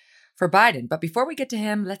for Biden. But before we get to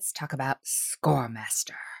him, let's talk about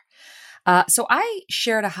Scoremaster. So I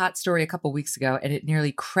shared a hot story a couple weeks ago, and it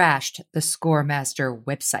nearly crashed the Scoremaster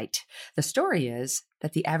website. The story is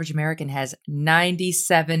that the average American has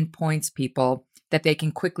 97 points, people, that they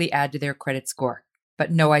can quickly add to their credit score,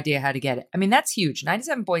 but no idea how to get it. I mean, that's huge.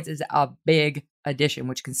 97 points is a big addition,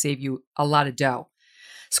 which can save you a lot of dough.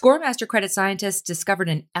 Scoremaster credit scientists discovered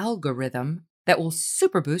an algorithm that will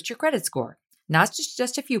super boost your credit score. Not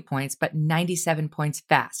just a few points, but 97 points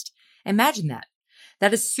fast. Imagine that.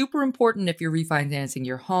 That is super important if you're refinancing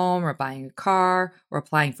your home or buying a car or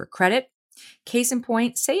applying for credit. Case in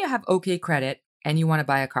point, say you have okay credit and you want to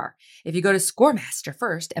buy a car. If you go to Scoremaster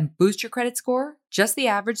first and boost your credit score, just the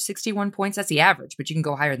average 61 points, that's the average, but you can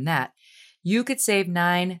go higher than that. You could save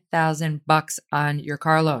 $9,000 on your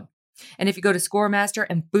car loan. And if you go to Scoremaster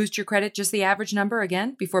and boost your credit, just the average number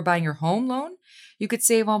again, before buying your home loan, You could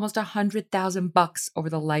save almost $100,000 over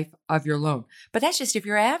the life of your loan. But that's just if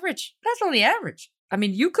you're average. That's only average. I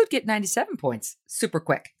mean, you could get 97 points super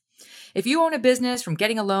quick. If you own a business, from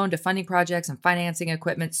getting a loan to funding projects and financing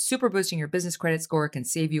equipment, super boosting your business credit score can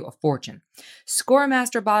save you a fortune.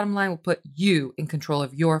 ScoreMaster Bottom Line will put you in control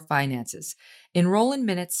of your finances. Enroll in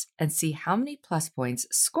minutes and see how many plus points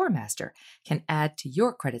ScoreMaster can add to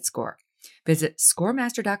your credit score. Visit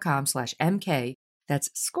scoremaster.com/MK. That's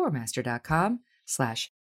scoremaster.com/MK.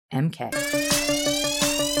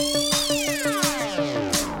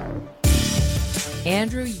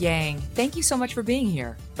 Andrew Yang, thank you so much for being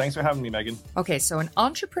here. Thanks for having me, Megan. Okay, so an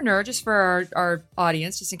entrepreneur, just for our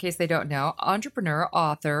audience, just in case they don't know, entrepreneur,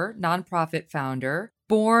 author, nonprofit founder,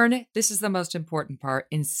 born, this is the most important part,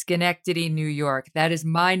 in Schenectady, New York. That is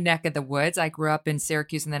my neck of the woods. I grew up in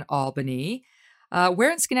Syracuse and then Albany.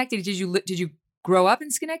 Where in Schenectady did you grow up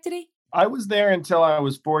in Schenectady? I was there until I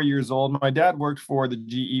was 4 years old. My dad worked for the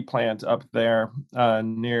GE plant up there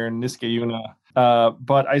near Niskayuna.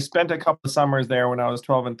 But I spent a couple of summers there when I was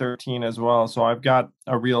 12 and 13 as well. So I've got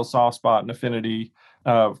a real soft spot and affinity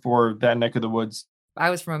for that neck of the woods. I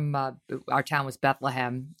was from, our town was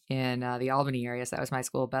Bethlehem in the Albany area. So that was my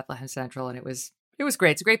school, Bethlehem Central. And it was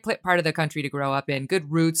great. It's a great part of the country to grow up in.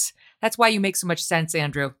 Good roots. That's why you make so much sense,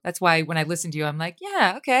 Andrew. That's why when I listen to you, I'm like,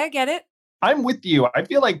 yeah, okay, I get it. I'm with you. I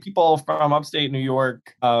feel like people from upstate New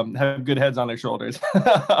York have good heads on their shoulders.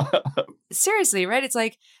 Seriously, right? It's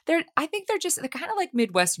like I think they're kind of like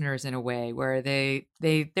Midwesterners in a way, where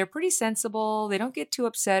they're pretty sensible. They don't get too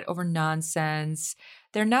upset over nonsense.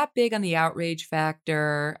 They're not big on the outrage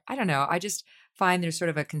factor. I don't know. I just find there's sort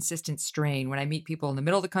of a consistent strain when I meet people in the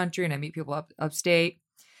middle of the country and I meet people upstate.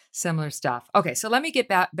 Similar stuff. Okay, so let me get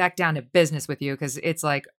back down to business with you, because it's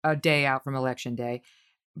like a day out from Election Day.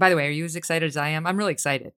 By the way, are you as excited as I am? I'm really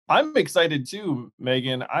excited. I'm excited too,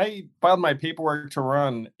 Megan. I filed my paperwork to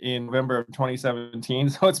run in November of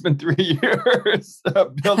 2017. So it's been 3 years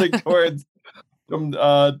building towards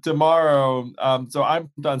tomorrow. So I'm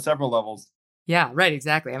on several levels. Yeah, right.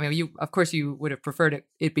 Exactly. I mean, of course, you would have preferred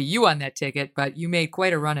it be you on that ticket, but you made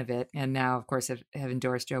quite a run of it. And now, of course, have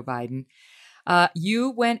endorsed Joe Biden. You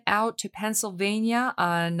went out to Pennsylvania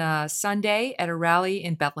on Sunday at a rally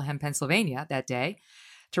in Bethlehem, Pennsylvania that day,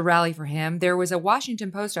 to rally for him. There was a Washington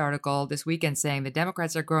Post article this weekend saying the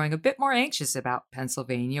Democrats are growing a bit more anxious about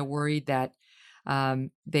Pennsylvania, worried that they're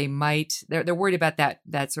worried about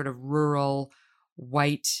that sort of rural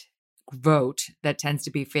white vote that tends to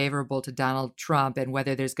be favorable to Donald Trump, and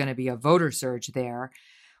whether there's going to be a voter surge there.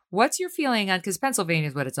 What's your feeling on, because Pennsylvania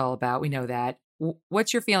is what it's all about, we know that.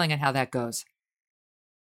 What's your feeling on how that goes?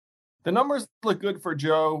 The numbers look good for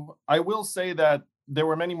Joe. I will say that there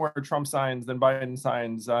were many more Trump signs than Biden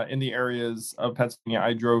signs in the areas of Pennsylvania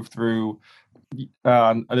I drove through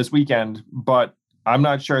this weekend, but I'm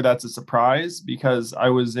not sure that's a surprise because I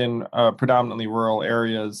was in predominantly rural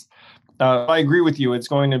areas. I agree with you. It's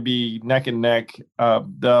going to be neck and neck.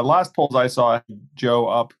 The last polls I saw had Joe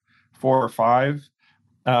up 4 or 5,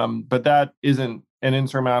 but that isn't an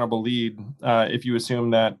insurmountable lead if you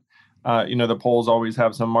assume that the polls always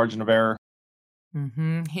have some margin of error.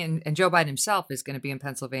 Mm-hmm. And Joe Biden himself is going to be in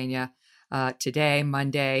Pennsylvania today,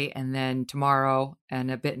 Monday, and then tomorrow,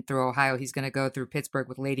 and a bit through Ohio. He's going to go through Pittsburgh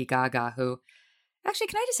with Lady Gaga, who... Actually,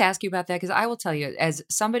 can I just ask you about that? Because I will tell you, as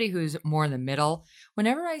somebody who's more in the middle,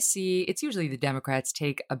 whenever I see, it's usually the Democrats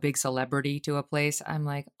take a big celebrity to a place, I'm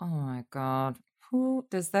like, oh my God, who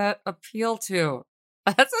does that appeal to?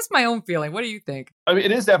 That's my own feeling. What do you think? I mean,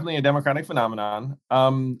 it is definitely a Democratic phenomenon.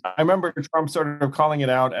 I remember Trump sort of calling it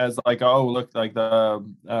out as like, oh, look, like the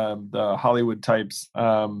Hollywood types,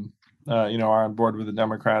 are on board with the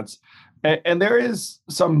Democrats. And there is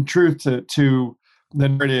some truth to the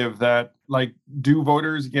narrative that, like, do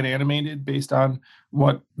voters get animated based on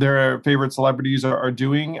what their favorite celebrities are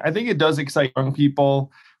doing? I think it does excite young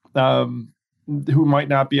people who might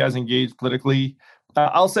not be as engaged politically.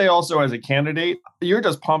 I'll say also, as a candidate, you're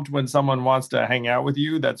just pumped when someone wants to hang out with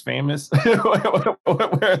you that's famous.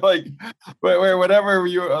 where whatever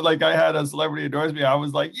you, like, I had a celebrity endorse me, I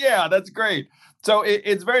was like, yeah, that's great. So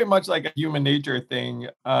it's very much like a human nature thing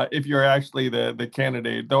if you're actually the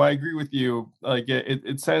candidate. Though I agree with you, like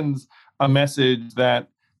it sends a message that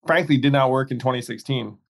frankly did not work in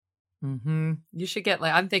 2016. Mm-hmm. You should get,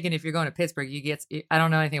 like, I'm thinking if you're going to Pittsburgh, I don't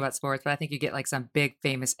know anything about sports, but I think you get like some big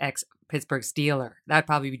famous ex-Pittsburgh Steeler. That'd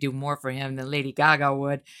probably do more for him than Lady Gaga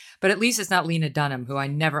would. But at least it's not Lena Dunham, who I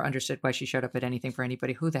never understood why she showed up at anything for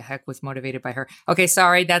anybody. Who the heck was motivated by her? Okay,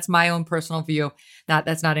 sorry, that's my own personal view.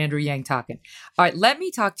 That's not Andrew Yang talking. All right, let me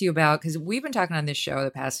talk to you about, because we've been talking on this show the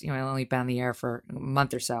past, only been on the air for a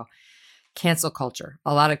month or so. cancel culture,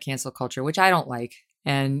 a lot of cancel culture, which I don't like.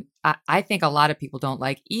 And I think a lot of people don't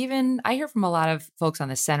like. Even I hear from a lot of folks on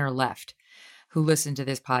the center left who listen to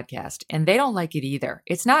this podcast, and they don't like it either.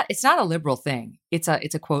 It's not a liberal thing. It's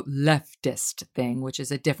a quote leftist thing, which is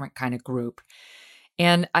a different kind of group.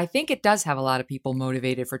 And I think it does have a lot of people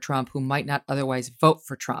motivated for Trump who might not otherwise vote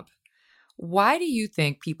for Trump. Why do you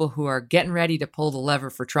think people who are getting ready to pull the lever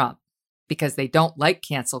for Trump because they don't like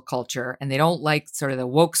cancel culture and they don't like sort of the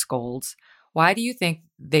woke scolds, why do you think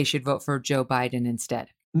they should vote for Joe Biden instead?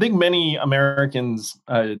 I think many Americans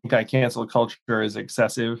think that cancel culture is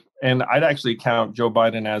excessive, and I'd actually count Joe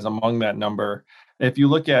Biden as among that number. If you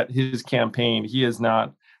look at his campaign, he has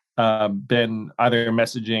not been either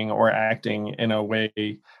messaging or acting in a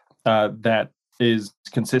way that is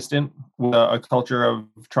consistent with a culture of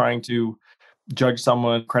trying to judge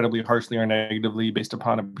someone incredibly harshly or negatively based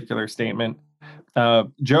upon a particular statement.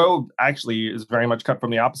 Joe actually is very much cut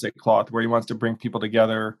from the opposite cloth, where he wants to bring people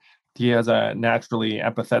together. He has a naturally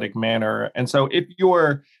empathetic manner. And so if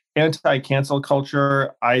you're anti-cancel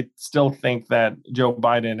culture, I still think that Joe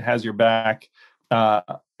Biden has your back.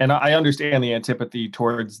 And I understand the antipathy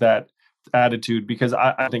towards that attitude because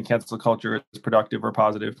I think cancel culture is productive or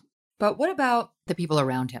positive. But what about the people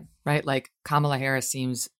around him, right? Like Kamala Harris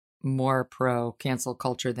seems more pro cancel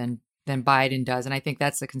culture than Biden does. And I think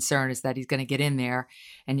that's the concern, is that he's going to get in there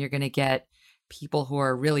and you're going to get people who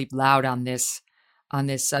are really loud on this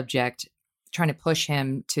subject, trying to push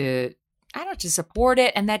him to support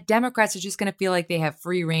it. And that Democrats are just going to feel like they have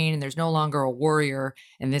free reign and there's no longer a warrior,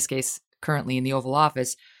 in this case, currently in the Oval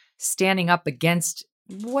Office, standing up against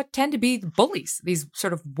what tend to be bullies, these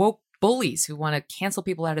sort of woke bullies who want to cancel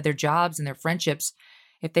people out of their jobs and their friendships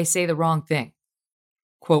if they say the wrong thing.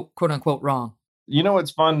 Quote unquote wrong. You know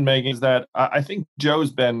what's fun, Megan, is that I think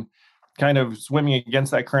Joe's been kind of swimming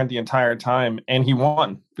against that current the entire time, and he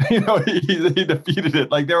won. He defeated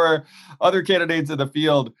it. Like, there were other candidates in the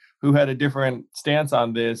field who had a different stance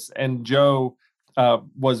on this, and Joe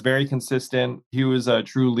was very consistent. He was a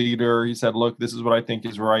true leader. He said, look, this is what I think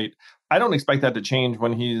is right. I don't expect that to change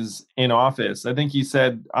when he's in office. I think he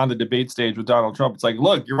said on the debate stage with Donald Trump, it's like,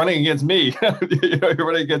 look, you're running against me. You're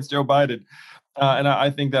running against Joe Biden. And I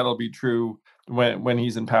think that'll be true when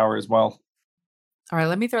he's in power as well. All right,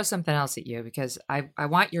 let me throw something else at you because I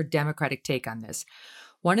want your Democratic take on this.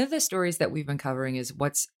 One of the stories that we've been covering is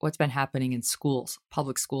what's been happening in schools,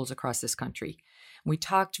 public schools across this country. We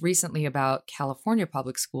talked recently about California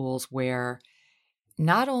public schools, where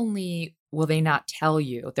not only will they not tell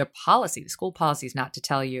you, the school policy is not to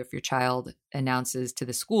tell you if your child announces to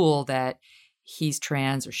the school that he's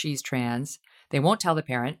trans or she's trans. They won't tell the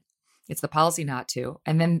parent. It's the policy not to.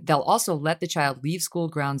 And then they'll also let the child leave school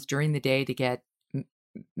grounds during the day to get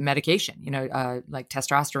medication, like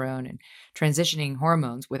testosterone and transitioning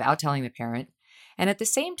hormones, without telling the parent. And at the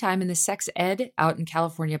same time, in the sex ed out in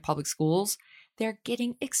California public schools, they're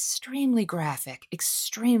getting extremely graphic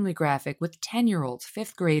with 10-year-olds,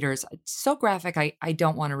 fifth graders. It's so graphic, I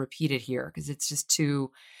don't want to repeat it here because it's just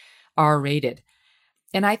too R-rated.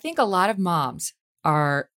 And I think a lot of moms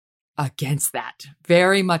are against that,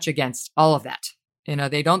 very much against all of that.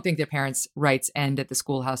 They don't think their parents' rights end at the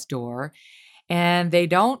schoolhouse door. And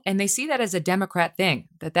they see that as a Democrat thing,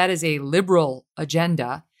 that is a liberal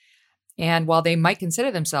agenda. And while they might consider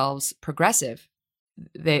themselves progressive,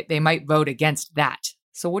 they might vote against that.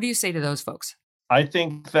 So what do you say to those folks? I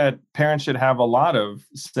think that parents should have a lot of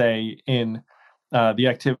say in the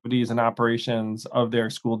activities and operations of their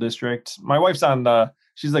school district. My wife's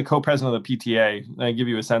she's the co-president of the PTA. I give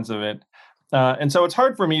you a sense of it. And so it's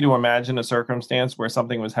hard for me to imagine a circumstance where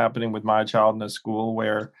something was happening with my child in a school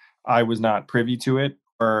where I was not privy to it,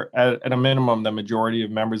 or at a minimum, the majority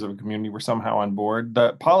of members of a community were somehow on board.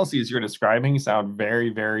 The policies you're describing sound very,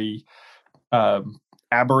 very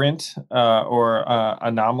aberrant or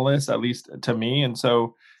anomalous, at least to me. And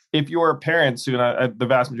so if your parents, the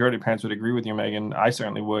vast majority of parents would agree with you, Megan, I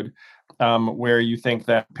certainly would, where you think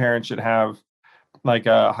that parents should have like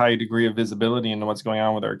a high degree of visibility into what's going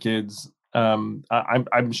on with our kids. I'm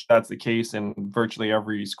sure that's the case in virtually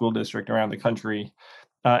every school district around the country.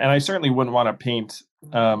 And I certainly wouldn't want to paint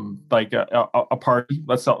like a party.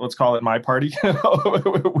 Let's call it my party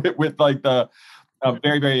with like the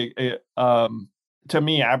very, very to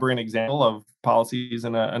me aberrant example of policies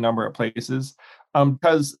in a number of places.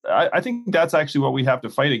 Because I think that's actually what we have to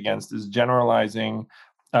fight against, is generalizing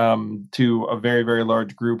to a very, very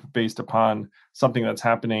large group based upon something that's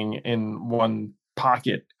happening in one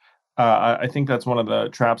pocket. I think that's one of the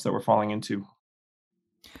traps that we're falling into.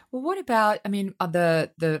 Well, what about,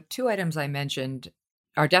 the two items I mentioned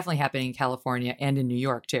are definitely happening in California and in New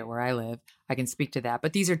York too, where I live. I can speak to that.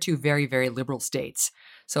 But these are two very, very liberal states.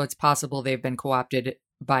 So it's possible they've been co-opted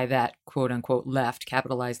by that quote unquote left,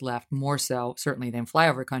 capitalized left, more so certainly than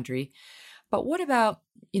flyover country. But what about,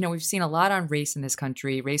 we've seen a lot on race in this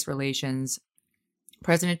country, race relations.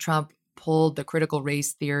 President Trump pulled the critical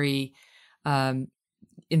race theory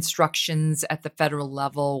instructions at the federal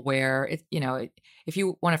level where, if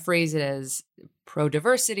you want to phrase it as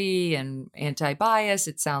pro-diversity and anti-bias,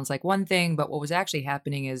 it sounds like one thing. But what was actually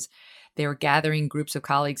happening is they were gathering groups of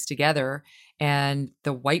colleagues together, and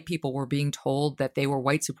the white people were being told that they were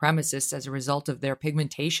white supremacists as a result of their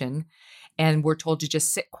pigmentation, and were told to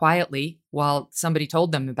just sit quietly while somebody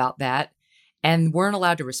told them about that, and weren't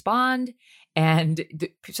allowed to respond. And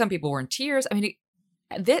some people were in tears. I mean,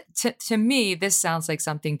 to me, this sounds like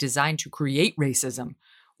something designed to create racism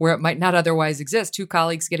where it might not otherwise exist. Two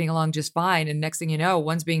colleagues getting along just fine, and next thing you know,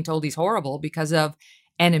 one's being told he's horrible because of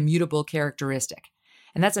an immutable characteristic.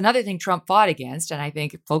 And that's another thing Trump fought against. And I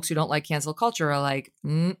think folks who don't like cancel culture are like,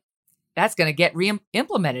 that's going to get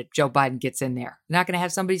re-implemented. Joe Biden gets in there. Not going to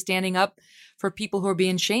have somebody standing up for people who are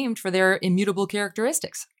being shamed for their immutable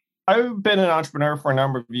characteristics. I've been an entrepreneur for a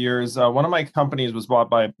number of years. One of my companies was bought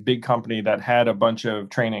by a big company that had a bunch of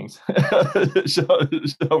trainings,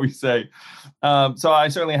 shall we say. So I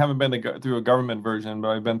certainly haven't been through a government version, but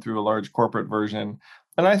I've been through a large corporate version.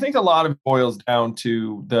 And I think a lot of it boils down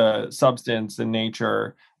to the substance and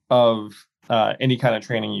nature of any kind of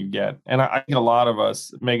training you get. And I think a lot of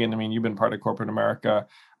us, Megan, I mean, you've been part of corporate America.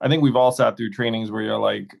 I think we've all sat through trainings where you're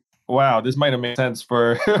like, wow, this might have made sense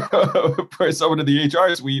for for someone in the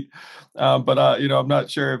HR suite, but I'm not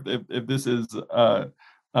sure if this is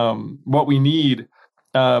what we need.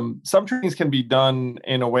 Some trainings can be done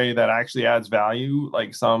in a way that actually adds value,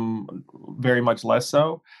 like some very much less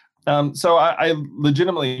so. So I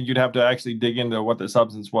legitimately, you'd have to actually dig into what the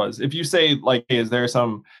substance was. If you say like, hey, is there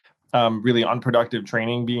some really unproductive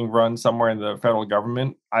training being run somewhere in the federal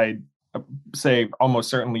government? I say almost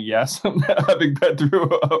certainly yes, having been through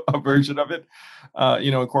a version of it,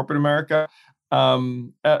 in corporate America.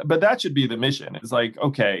 But that should be the mission. It's like,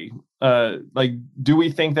 okay, do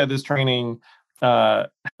we think that this training has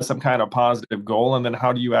some kind of positive goal? And then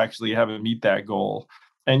how do you actually have it meet that goal?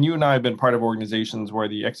 And you and I have been part of organizations where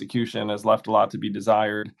the execution has left a lot to be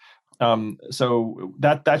desired. So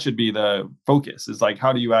that should be the focus, is like,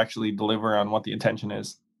 how do you actually deliver on what the intention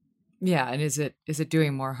is? Yeah. And is it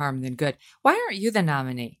doing more harm than good? Why aren't you the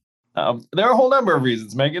nominee? There are a whole number of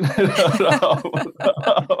reasons, Megan.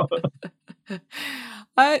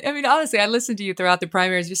 I mean, honestly, I listened to you throughout the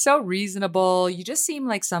primaries. You're so reasonable. You just seem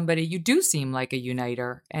like you do seem like a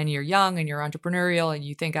uniter, and you're young and you're entrepreneurial and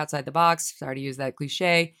you think outside the box. Sorry to use that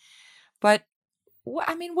cliche. But what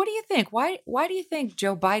do you think? Why do you think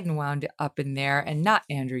Joe Biden wound up in there and not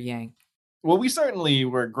Andrew Yang? Well, we certainly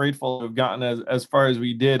were grateful to have gotten as far as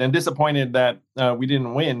we did, and disappointed that we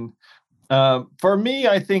didn't win. For me,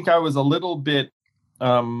 I think I was a little bit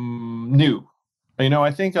new.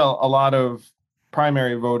 I think a lot of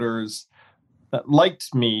primary voters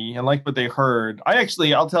liked me and liked what they heard.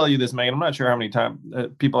 I'll tell you this, Megan, I'm not sure how many times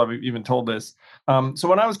people have even told this. So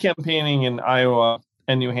when I was campaigning in Iowa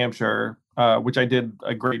and New Hampshire, which I did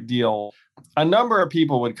a great deal, a number of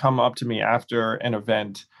people would come up to me after an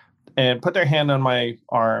event and put their hand on my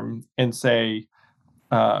arm and say,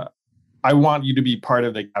 I want you to be part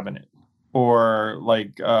of the cabinet, or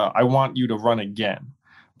I want you to run again.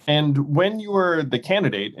 And when you were the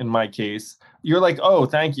candidate, in my case, you're like, oh,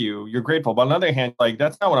 thank you. You're grateful. But on the other hand,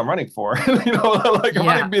 that's not what I'm running for. I'm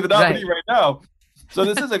running to be the nominee right now. So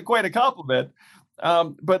this isn't quite a compliment.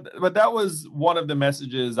 But that was one of the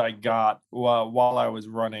messages I got while I was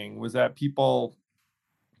running, was that people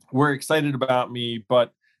were excited about me,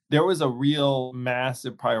 but there was a real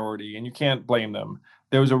massive priority, and you can't blame them.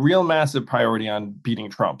 There was a real massive priority on beating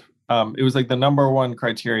Trump. It was like the number one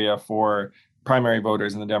criteria for primary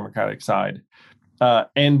voters in the Democratic side.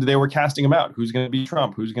 And they were casting him out. Who's going to beat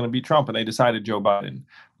Trump? Who's going to beat Trump? And they decided Joe Biden.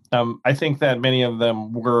 I think that many of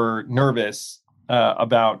them were nervous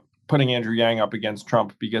about putting Andrew Yang up against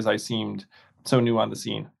Trump because I seemed so new on the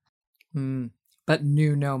scene. But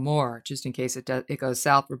new no more, just in case it goes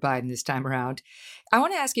south for Biden this time around. I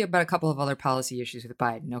want to ask you about a couple of other policy issues with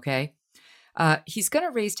Biden, okay? He's going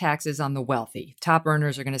to raise taxes on the wealthy. Top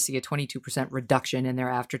earners are going to see a 22% reduction in their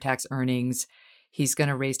after-tax earnings. He's going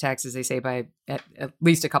to raise taxes, they say, by at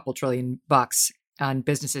least a couple $1 trillion on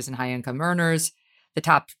businesses and high-income earners. The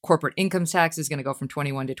top corporate income tax is going to go from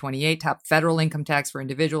 21 to 28. Top federal income tax for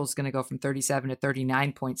individuals is going to go from 37 to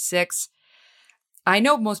 39.6. I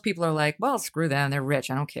know most people are like, well, screw them. They're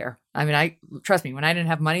rich. I don't care. I mean, trust me, when I didn't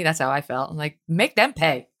have money, that's how I felt. I'm like, make them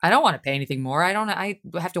pay. I don't want to pay anything more. I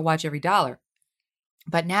have to watch every dollar.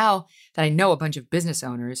 But now that I know a bunch of business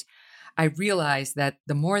owners, I realize that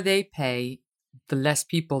the more they pay, the less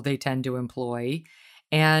people they tend to employ.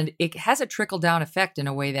 And it has a trickle down effect in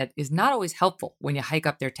a way that is not always helpful when you hike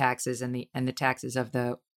up their taxes and the taxes of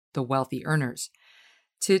the wealthy earners.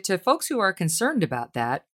 To folks who are concerned about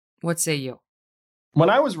that, what say you? When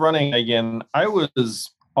I was running again, I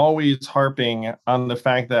was always harping on the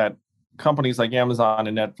fact that companies like Amazon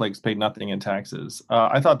and Netflix paid nothing in taxes.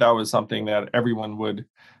 I thought that was something that everyone would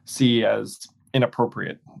see as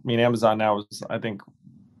inappropriate. I mean, Amazon now is, I think,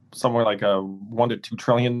 somewhere like a $1 to $2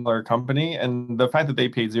 trillion company, and the fact that they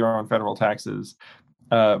paid zero in federal taxes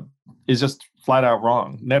is just flat out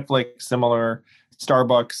wrong. Netflix, similar.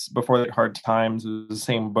 Starbucks, before the hard times, was the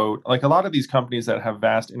same boat. Like a lot of these companies that have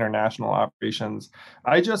vast international operations,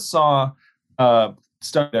 I just saw a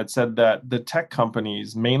study that said that the tech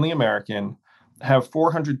companies, mainly American, have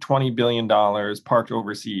 $420 billion parked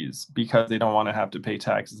overseas because they don't want to have to pay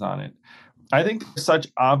taxes on it. I think there's such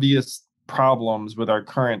obvious problems with our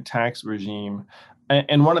current tax regime.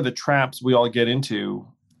 And one of the traps we all get into,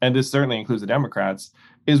 and this certainly includes the Democrats,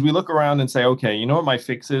 is we look around and say, okay, you know what my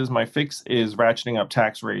fix is? My fix is ratcheting up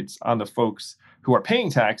tax rates on the folks who are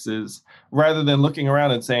paying taxes, rather than looking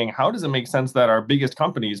around and saying, how does it make sense that our biggest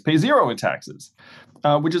companies pay zero in taxes?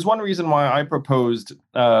 Which is one reason why I proposed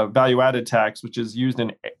value-added tax, which is used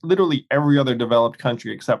in literally every other developed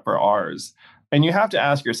country except for ours. And you have to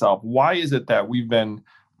ask yourself, why is it that we've been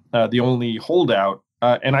the only holdout?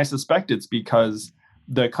 And I suspect it's because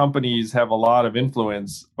the companies have a lot of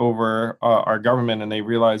influence over our government, and they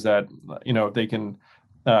realize that, you know, if they can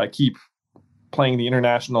keep playing the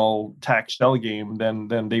international tax shell game,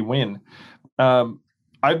 then they win.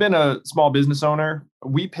 I've been a small business owner.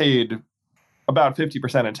 We paid about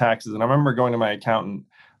 50% of taxes, and I remember going to my accountant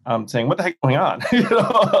saying, "What the heck is going on?" You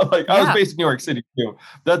know, like I was based in New York City too.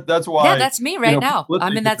 That's why. Yeah, that's me right now.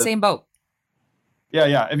 I'm in that same boat.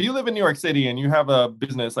 Yeah. If you live in New York City and you have a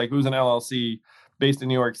business like who's an LLC based in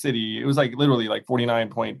New York City, it was like literally like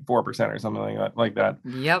 49.4% or something like that.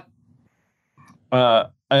 Yep.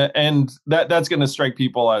 And that's going to strike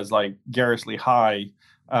people as like garishly high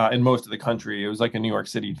in most of the country. It was like a New York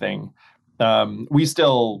City thing. We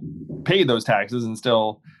still pay those taxes and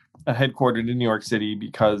still headquartered in New York City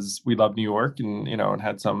because we love New York and, you know, and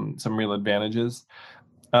had some real advantages.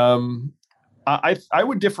 I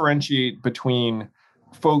would differentiate between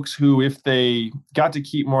folks who, if they got to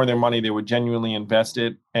keep more of their money, they would genuinely invest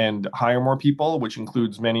it and hire more people, which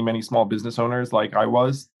includes many, many small business owners like I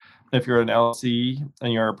was. If you're an LLC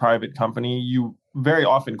and you're a private company, you very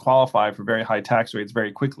often qualify for very high tax rates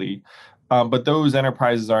very quickly. But those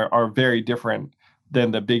enterprises are very different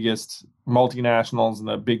than the biggest multinationals and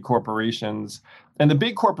the big corporations. And the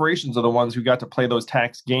big corporations are the ones who got to play those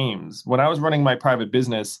tax games. When I was running my private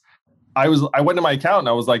business, I went to my accountant and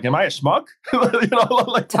I was like, am I a schmuck? You know,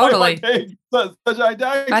 like, totally. Why am I paying such high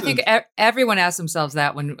taxes? I think everyone asks themselves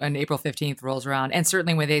that when April 15th rolls around. And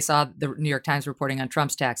certainly when they saw the New York Times reporting on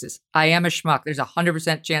Trump's taxes. I am a schmuck. There's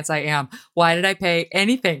 100% chance I am. Why did I pay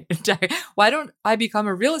anything? Why don't I become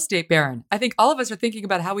a real estate baron? I think all of us are thinking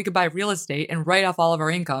about how we could buy real estate and write off all of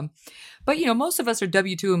our income. But, you know, most of us are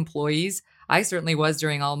W-2 employees. I certainly was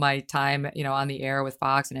during all my time, you know, on the air with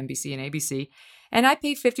Fox and NBC and ABC. And I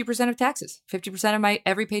paid 50% of taxes. 50% of my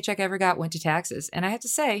every paycheck I ever got went to taxes. And I have to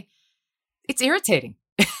say, it's irritating.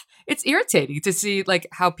 It's irritating to see like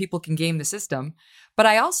how people can game the system. But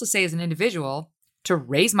I also say as an individual, to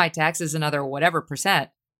raise my taxes another whatever percent,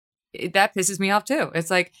 that pisses me off too.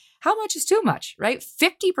 It's like, how much is too much, right?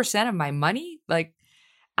 50% of my money? Like,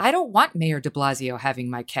 I don't want Mayor de Blasio having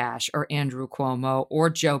my cash, or Andrew Cuomo or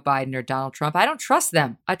Joe Biden or Donald Trump. I don't trust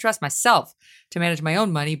them. I trust myself to manage my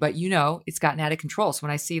own money, but you know, it's gotten out of control. So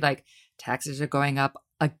when I see like taxes are going up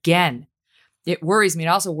again, it worries me. It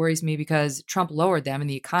also worries me because Trump lowered them and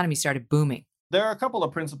the economy started booming. There are a couple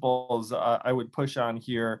of principles I would push on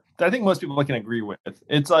here that I think most people can agree with.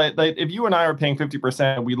 It's like if you and I are paying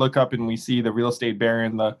 50%, we look up and we see the real estate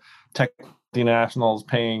baron, the tech nationals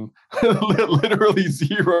paying literally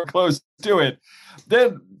zero, close to it,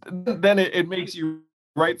 then it makes you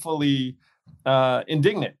rightfully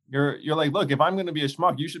indignant. You're like, look, if I'm going to be a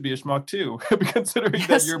schmuck, you should be a schmuck too, considering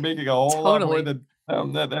that you're making a whole lot more than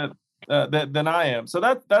I am. So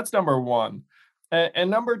that's number one.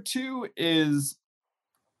 And number two is,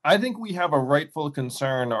 I think we have a rightful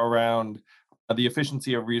concern around the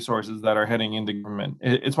efficiency of resources that are heading into government.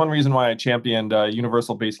 It's one reason why I championed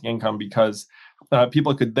universal basic income, because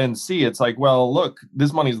people could then see it's like, well, look,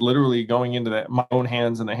 this money is literally going into my own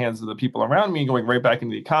hands and the hands of the people around me, going right back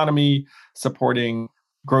into the economy, supporting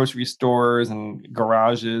grocery stores and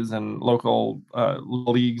garages and local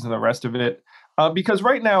leagues and the rest of it. Because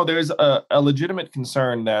right now there's a legitimate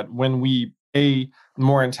concern that when we pay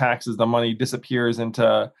more in taxes, the money disappears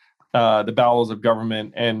into the bowels of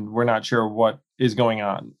government, and we're not sure what is going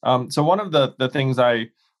on. So one of the things I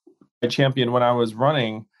championed when I was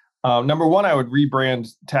running, number one, I would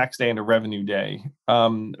rebrand tax day into revenue day,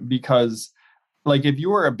 because like if you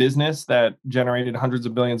were a business that generated hundreds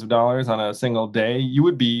of billions of dollars on a single day, you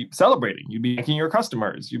would be celebrating. You'd be thanking your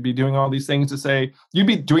customers. You'd be doing all these things to say, you'd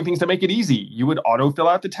be doing things to make it easy. You would auto fill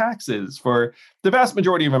out the taxes. For the vast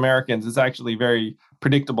majority of Americans, it's actually very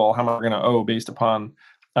predictable how much we're going to owe based upon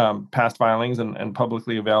past filings and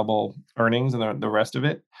publicly available earnings and the rest of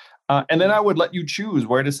it. And then I would let you choose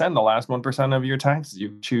where to send the last 1% of your taxes.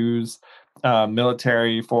 You choose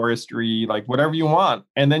military, forestry, like whatever you want.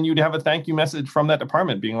 And then you'd have a thank you message from that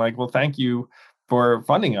department being like, well, thank you for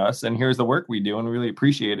funding us. And here's the work we do. And we really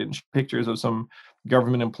appreciate it. And pictures of some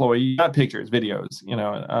government employee, not pictures, videos,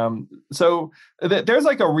 So there's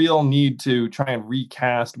like a real need to try and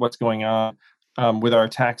recast what's going on with our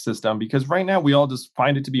tax system, because right now we all just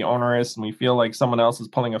find it to be onerous and we feel like someone else is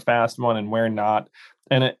pulling a fast one and we're not.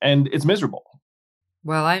 And it's miserable.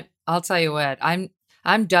 Well, I'll tell you what,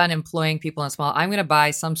 I'm done employing people in small. I'm going to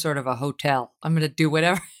buy some sort of a hotel. I'm going to do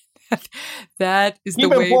whatever. That is the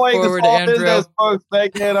way forward, Andrew. Business, folks,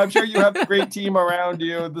 Megan. I'm sure you have a great team around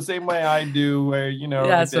you, the same way I do, where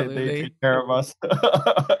they take care of us.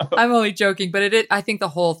 I'm only joking, but I think the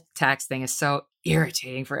whole tax thing is so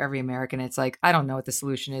irritating for every American. It's like, I don't know what the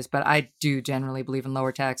solution is, but I do generally believe in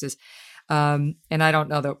lower taxes. And I don't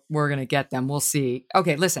know that we're going to get them. We'll see.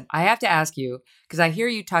 Okay, listen, I have to ask you, because I hear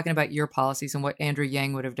you talking about your policies and what Andrew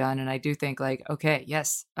Yang would have done. And I do think like, okay,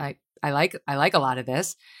 yes, I like a lot of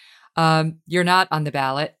this. You're not on the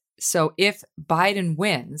ballot. So if Biden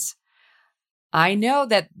wins, I know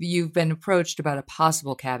that you've been approached about a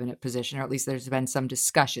possible cabinet position, or at least there's been some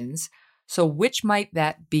discussions. So which might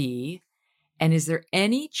that be? And is there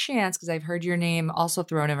any chance, because I've heard your name also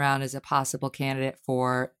thrown around as a possible candidate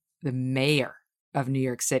for the mayor of New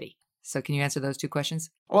York City? So can you answer those two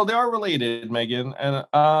questions? Well, they are related, Megan. And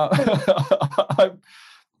I've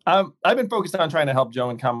been focused on trying to help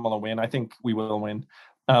Joe and Kamala win. I think we will win.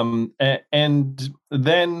 And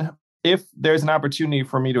then if there's an opportunity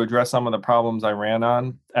for me to address some of the problems I ran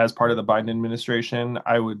on as part of the Biden administration,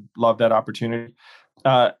 I would love that opportunity.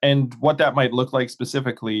 And what that might look like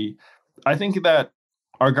specifically, I think that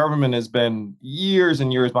our government has been years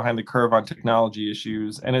and years behind the curve on technology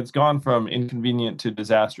issues, and it's gone from inconvenient to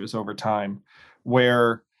disastrous over time,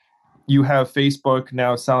 where you have Facebook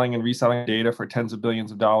now selling and reselling data for tens of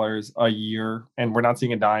billions of dollars a year, and we're not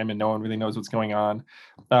seeing a dime and no one really knows what's going on.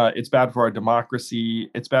 It's bad for our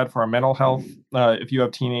democracy. It's bad for our mental health. If you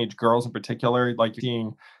have teenage girls in particular, like you're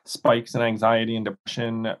seeing spikes in anxiety and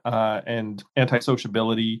depression and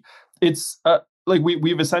antisociability. It's like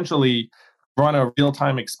we've essentially run a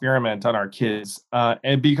real-time experiment on our kids,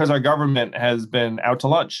 and because our government has been out to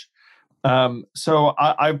lunch. So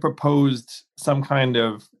I've proposed some kind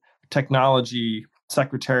of technology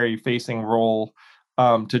secretary facing role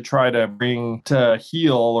to try to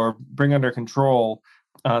heal or bring under control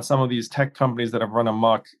some of these tech companies that have run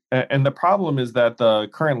amok. And the problem is that the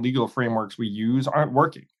current legal frameworks we use aren't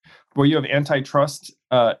working. Where you have antitrust,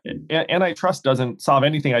 antitrust doesn't solve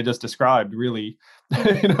anything I just described, really.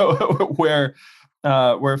 Where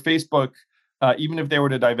Facebook, even if they were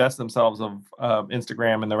to divest themselves of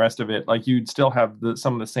Instagram and the rest of it, like you'd still have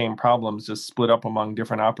some of the same problems just split up among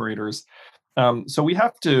different operators. So we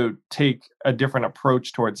have to take a different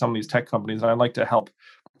approach towards some of these tech companies, and I'd like to help.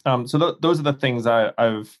 So those are the things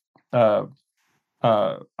I've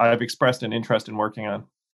expressed an interest in working on.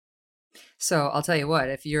 So I'll tell you what,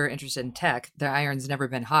 if you're interested in tech, the iron's never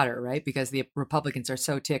been hotter, right? Because the Republicans are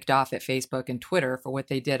so ticked off at Facebook and Twitter for what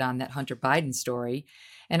they did on that Hunter Biden story.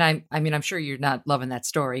 And I'm sure you're not loving that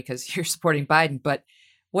story because you're supporting Biden, but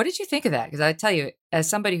what did you think of that? Because I tell you, as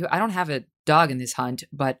somebody who, I don't have a dog in this hunt,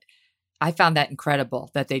 but I found that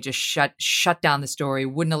incredible that they just shut down the story,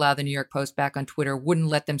 wouldn't allow the New York Post back on Twitter, wouldn't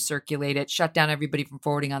let them circulate it, shut down everybody from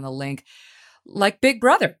forwarding on the link, like Big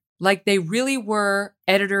Brother. Like they really were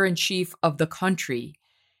editor-in-chief of the country.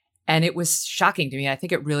 And it was shocking to me. I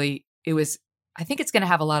think I think it's going to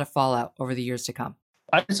have a lot of fallout over the years to come.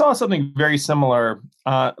 I saw something very similar,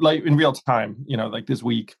 like in real time, like this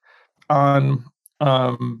week on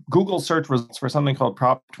Google search results for something called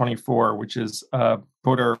Prop 24, which is a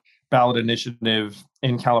voter ballot initiative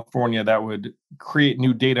in California that would create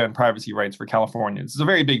new data and privacy rights for Californians. It's a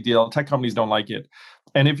very big deal. Tech companies don't like it.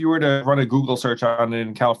 And if you were to run a Google search on it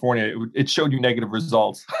in California, it showed you negative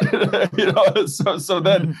results. So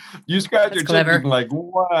then you scratch your chin and like,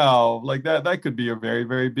 wow, like that could be a very,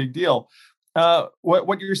 very big deal.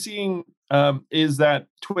 What you're seeing is that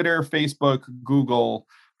Twitter, Facebook, Google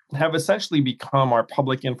have essentially become our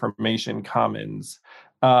public information commons.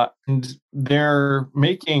 And they're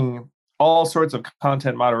making all sorts of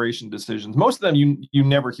content moderation decisions. Most of them you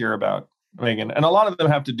never hear about, Megan. And a lot of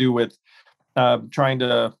them have to do with trying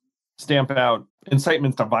to stamp out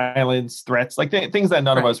incitements to violence, threats, like things that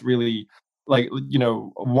none of us really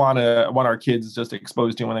want our kids just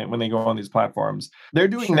exposed to when they go on these platforms. They're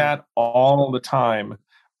doing that all the time.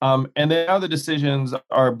 And then now the decisions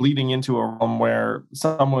are bleeding into a realm where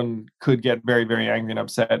someone could get very, very angry and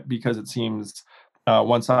upset because it seems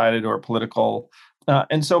one-sided or political.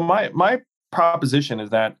 And so my proposition is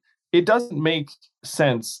that it doesn't make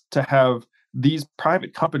sense to have these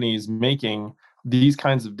private companies making these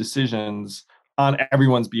kinds of decisions on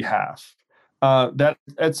everyone's behalf. That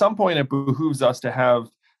at some point it behooves us to have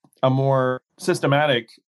a more systematic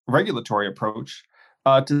regulatory approach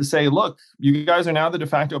to say, look, you guys are now the de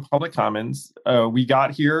facto public commons. We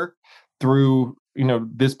got here through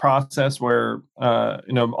this process where a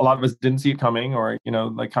lot of us didn't see it coming, or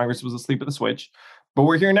like Congress was asleep at the switch, but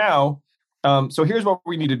we're here now. So here's what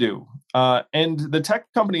we need to do. And the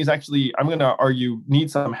tech companies actually, I'm going to argue, need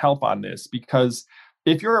some help on this, because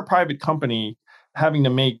if you're a private company having to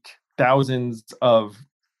make thousands of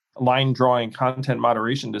line drawing content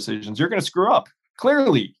moderation decisions, you're going to screw up,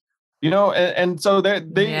 clearly. And so they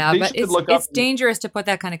should look up. It's dangerous to put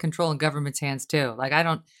that kind of control in government's hands too. Like, I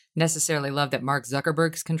don't necessarily love that Mark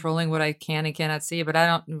Zuckerberg's controlling what I can and cannot see, but I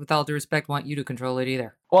don't, with all due respect, want you to control it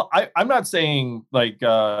either. Well, I'm not saying like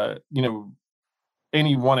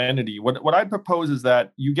any one entity. What I propose is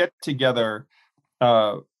that you get together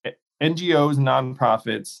NGOs,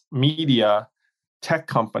 nonprofits, media, tech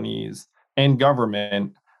companies, and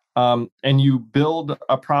government, and you build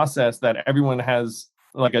a process that everyone has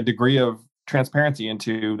like a degree of transparency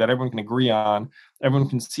into, that everyone can agree on, everyone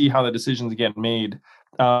can see how the decisions get made.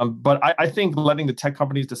 But I think letting the tech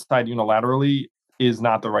companies decide unilaterally is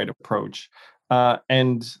not the right approach.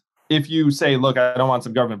 And if you say, look, I don't want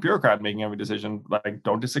some government bureaucrat making every decision, like,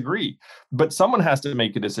 don't disagree. But someone has to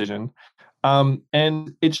make a decision.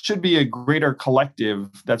 And it should be a greater collective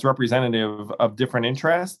that's representative of different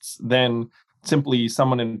interests than simply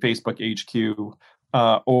someone in Facebook HQ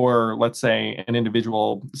or, let's say, an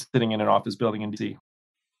individual sitting in an office building in DC.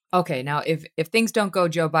 Okay, now if things don't go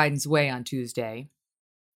Joe Biden's way on Tuesday,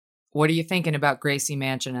 what are you thinking about Gracie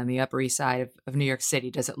Mansion on the Upper East Side of New York City?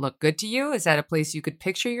 Does it look good to you? Is that a place you could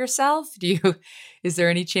picture yourself? Is there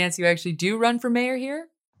any chance you actually do run for mayor here?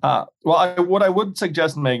 What I would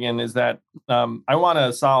suggest, Megan, is that I want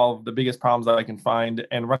to solve the biggest problems that I can find,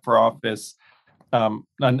 and run for office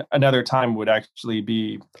another time would actually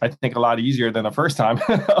be, I think, a lot easier than the first time.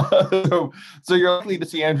 So you're likely to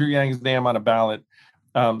see Andrew Yang's name on a ballot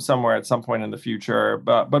somewhere at some point in the future.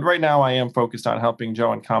 But right now I am focused on helping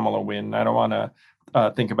Joe and Kamala win. I don't want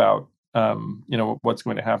to think about what's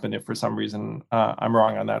going to happen if for some reason I'm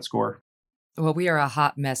wrong on that score. Well, we are a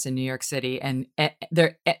hot mess in New York City, and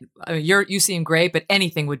you seem great, but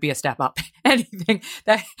anything would be a step up. Anything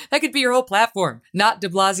that could be your whole platform, not de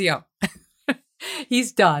Blasio.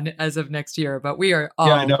 He's done as of next year, but we are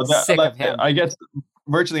all sick of him. I guess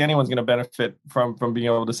virtually anyone's going to benefit from being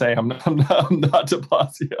able to say I'm not de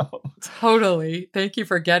Blasio. Totally. Thank you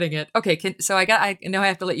for getting it. Okay, I know I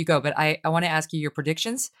have to let you go, but I want to ask you your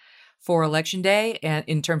predictions for Election Day and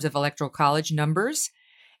in terms of Electoral College numbers,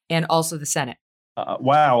 and also the Senate.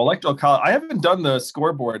 Wow, Electoral College. I haven't done the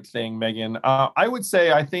scoreboard thing, Megan. I would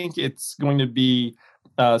say I think it's going to be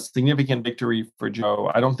a significant victory for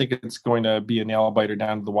Joe. I don't think it's going to be a nail biter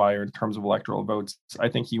down to the wire in terms of electoral votes. I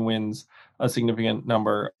think he wins a significant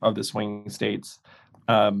number of the swing states,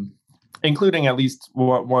 including at least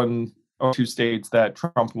one or two states that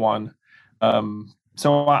Trump won.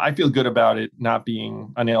 So I feel good about it not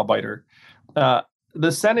being a nail biter.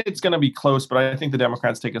 The Senate's going to be close, but I think the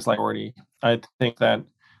Democrats take a slight majority. I think that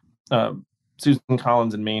Susan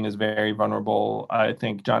Collins in Maine is very vulnerable. I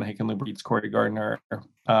think John Hickenlooper beats Cory Gardner.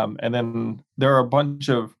 And then there are a bunch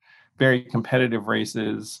of very competitive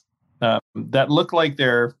races that look like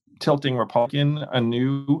they're tilting Republican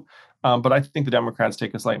anew. But I think the Democrats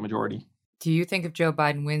take a slight majority. Do you think if Joe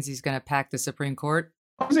Biden wins, he's going to pack the Supreme Court?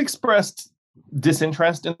 It was expressed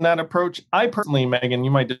disinterest in that approach. I personally, Megan,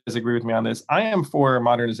 you might disagree with me on this. I am for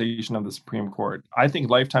modernization of the Supreme Court. I think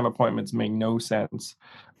lifetime appointments make no sense.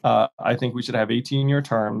 I think we should have 18-year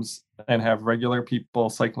terms and have regular people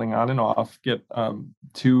cycling on and off, get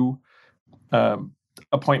two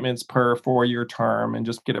appointments per 4-year term, and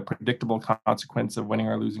just get a predictable consequence of winning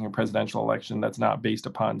or losing a presidential election that's not based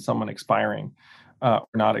upon someone expiring or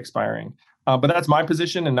not expiring. But that's my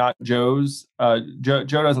position and not Joe's. Joe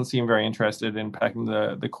doesn't seem very interested in packing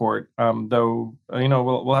the court, though,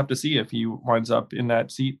 we'll have to see if he winds up in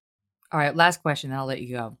that seat. All right, last question, then I'll let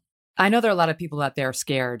you go. I know there are a lot of people out there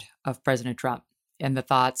scared of President Trump and the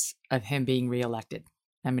thoughts of him being reelected.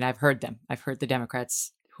 I mean, I've heard them. I've heard the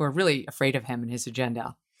Democrats who are really afraid of him and his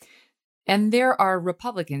agenda. And there are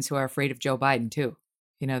Republicans who are afraid of Joe Biden, too.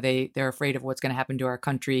 They're afraid of what's going to happen to our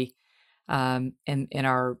country and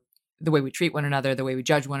the way we treat one another, the way we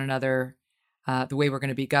judge one another, the way we're going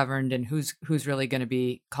to be governed, and who's really going to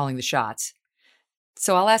be calling the shots.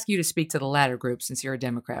 So I'll ask you to speak to the latter group, since you're a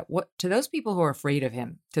Democrat. What to those people who are afraid of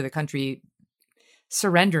him, to the country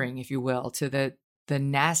surrendering, if you will, to the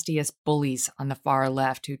nastiest bullies on the far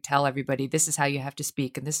left who tell everybody this is how you have to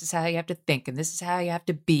speak, and this is how you have to think, and this is how you have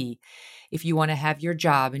to be if you want to have your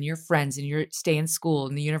job and your friends and your stay in school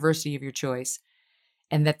and the university of your choice,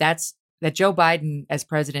 and that Joe Biden as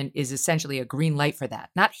president is essentially a green light for that.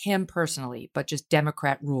 Not him personally, but just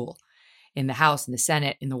Democrat rule in the House, in the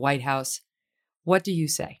Senate, in the White House. What do you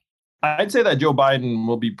say? I'd say that Joe Biden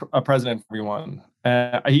will be a president for everyone.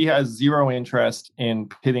 He has zero interest in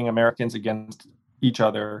pitting Americans against each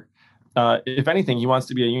other. If anything, he wants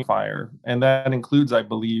to be a unifier. And that includes, I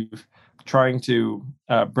believe, trying to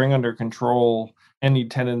bring under control any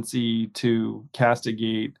tendency to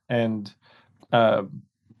castigate and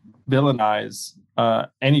villainize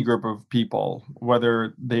any group of people,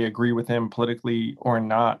 whether they agree with him politically or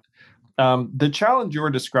not. The challenge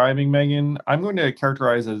you're describing, Megan, I'm going to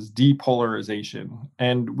characterize as depolarization.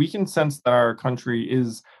 And we can sense that our country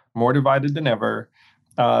is more divided than ever,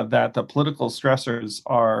 that the political stressors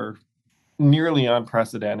are nearly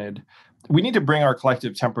unprecedented. We need to bring our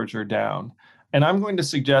collective temperature down. And I'm going to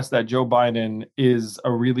suggest that Joe Biden is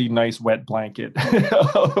a really nice wet blanket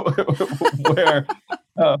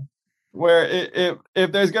where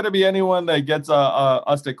if there's going to be anyone that gets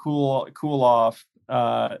us to cool off,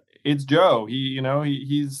 it's Joe. He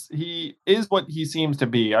is what he seems to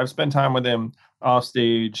be. I've spent time with him off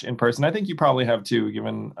stage, in person. I think you probably have too,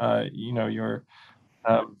 given your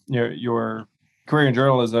career in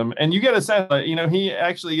journalism, and you get a sense that he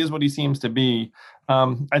actually is what he seems to be.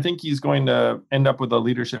 I think he's going to end up with a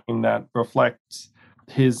leadership team that reflects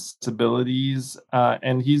his abilities,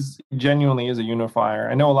 and he's genuinely is a unifier.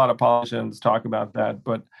 I know a lot of politicians talk about that,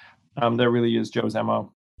 but that really is Joe's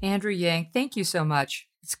MO. Andrew Yang, thank you so much.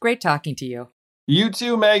 It's great talking to you. You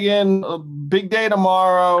too, Megan. A big day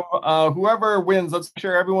tomorrow. Whoever wins, let's make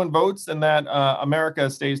sure everyone votes and that America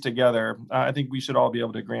stays together. I think we should all be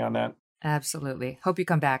able to agree on that. Absolutely. Hope you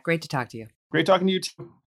come back. Great to talk to you. Great talking to you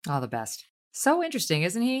too. All the best. So interesting,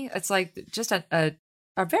 isn't he? It's like just a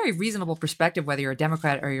very reasonable perspective, whether you're a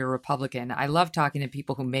Democrat or you're a Republican. I love talking to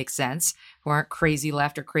people who make sense, who aren't crazy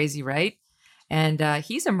left or crazy right. And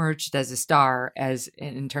he's emerged as a star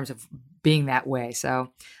in terms of being that way.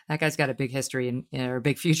 So that guy's got a big history or a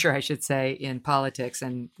big future, I should say, in politics.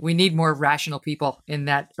 And we need more rational people in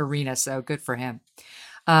that arena. So good for him.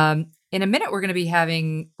 In a minute, we're going to be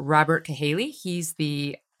having Robert Cahaly. He's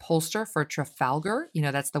the pollster for Trafalgar.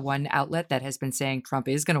 That's the one outlet that has been saying Trump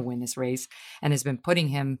is going to win this race and has been putting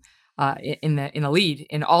him in the lead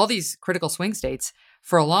in all these critical swing states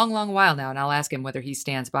for a long, long while now. And I'll ask him whether he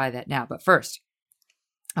stands by that now. But first,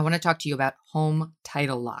 I want to talk to you about home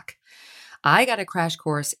title lock. I got a crash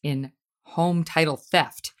course in home title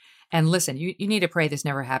theft. And listen, you need to pray this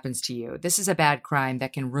never happens to you. This is a bad crime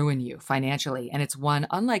that can ruin you financially. And it's one,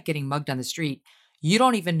 unlike getting mugged on the street, you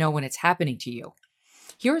don't even know when it's happening to you.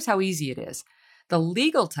 Here's how easy it is. The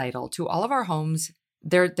legal title to all of our homes,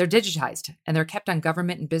 they're digitized and they're kept on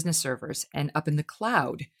government and business servers and up in the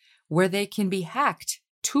cloud where they can be hacked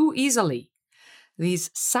too easily. These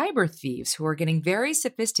cyber thieves who are getting very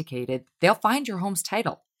sophisticated, they'll find your home's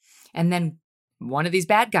title. And then one of these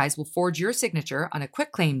bad guys will forge your signature on a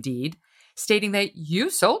quitclaim deed stating that you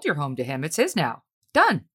sold your home to him. It's his now.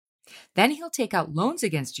 Done. Then he'll take out loans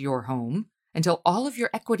against your home until all of your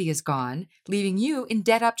equity is gone, leaving you in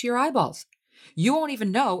debt up to your eyeballs. You won't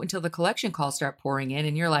even know until the collection calls start pouring in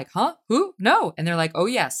and you're like, huh? Who? No. And they're like, oh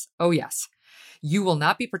yes. Oh yes. You will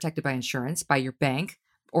not be protected by insurance, by your bank,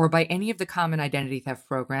 or by any of the common identity theft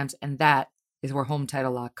programs. And that is where Home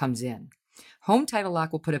Title Lock comes in. Home Title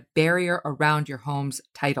Lock will put a barrier around your home's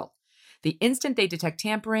title. The instant they detect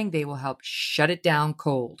tampering, they will help shut it down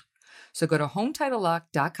cold. So go to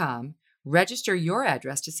HomeTitleLock.com, register your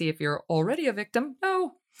address to see if you're already a victim.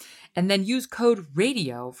 No. And then use code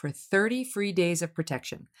RADIO for 30 free days of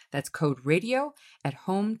protection. That's code RADIO at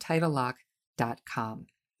HomeTitleLock.com.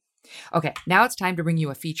 Okay, now it's time to bring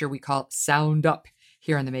you a feature we call Sound Up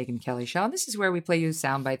here on the Megyn Kelly Show. And this is where we play you a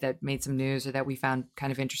soundbite that made some news or that we found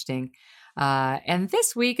kind of interesting. And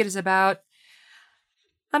this week it is about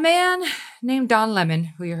a man named Don Lemon,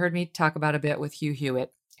 who you heard me talk about a bit with Hugh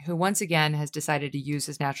Hewitt, who once again has decided to use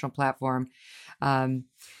his national platform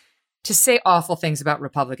to say awful things about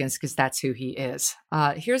Republicans because that's who he is.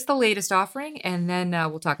 Here's the latest offering, and then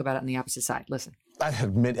we'll talk about it on the opposite side. Listen. I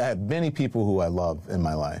have many people who I love in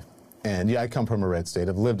my life. And yeah, I come from a red state.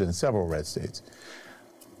 I've lived in several red states.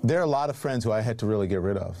 There are a lot of friends who I had to really get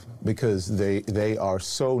rid of because they are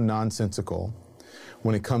so nonsensical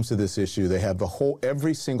when it comes to this issue. They have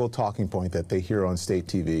every single talking point that they hear on state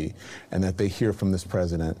TV and that they hear from this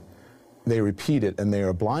president. They repeat it and they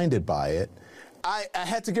are blinded by it. I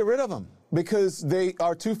had to get rid of them because they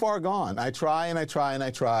are too far gone. I try and I try and I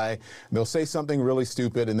try. They'll say something really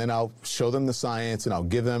stupid and then I'll show them the science and I'll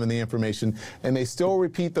give them the information and they still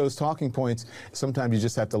repeat those talking points. Sometimes you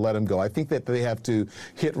just have to let them go. I think that they have to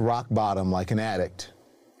hit rock bottom like an addict,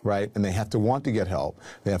 right? And they have to want to get help.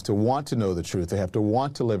 They have to want to know the truth. They have to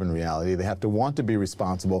want to live in reality. They have to want to be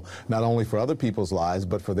responsible, not only for other people's lives,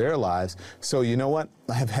 but for their lives. So you know what?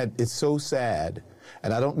 It's so sad.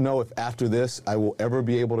 And I don't know if after this I will ever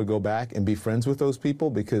be able to go back and be friends with those people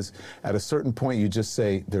because at a certain point you just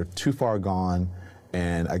say they're too far gone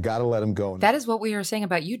and I got to let them go. That is what we are saying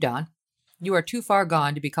about you, Don. You are too far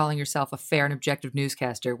gone to be calling yourself a fair and objective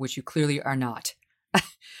newscaster, which you clearly are not.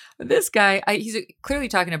 This guy, he's clearly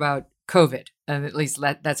talking about COVID, and at least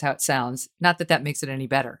that's how it sounds. Not that that makes it any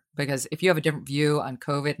better, because if you have a different view on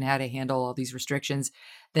COVID and how to handle all these restrictions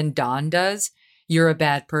than Don does, you're a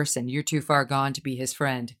bad person. You're too far gone to be his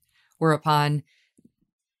friend. Whereupon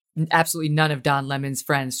absolutely none of Don Lemon's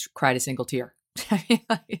friends cried a single tear.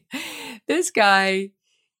 This guy,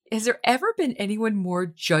 has there ever been anyone more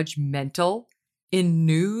judgmental in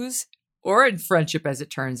news or in friendship, as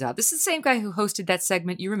it turns out? This is the same guy who hosted that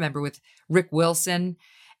segment, you remember, with Rick Wilson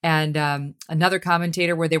and another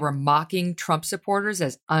commentator where they were mocking Trump supporters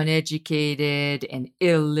as uneducated and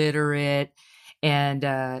illiterate.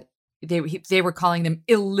 And they were calling them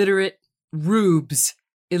illiterate rubes.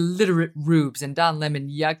 And Don Lemon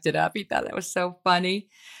yucked it up. He thought that was so funny,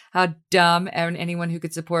 how dumb anyone who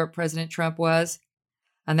could support President Trump was.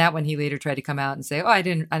 On that one, he later tried to come out and say, I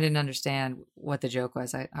didn't understand what the joke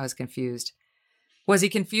was. I was confused. Was he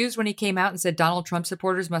confused when he came out and said Donald Trump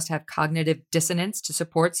supporters must have cognitive dissonance to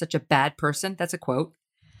support such a bad person? That's a quote.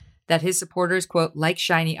 That his supporters, quote, like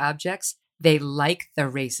shiny objects. They like the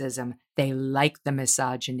racism. They like the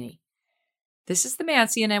misogyny. This is the man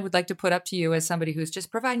CNN would like to put up to you as somebody who's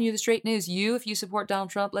just providing you the straight news. You, if you support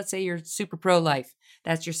Donald Trump, let's say you're super pro-life.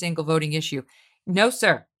 That's your single voting issue. No,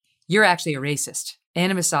 sir. You're actually a racist and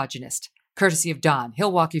a misogynist, courtesy of Don.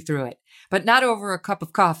 He'll walk you through it, but not over a cup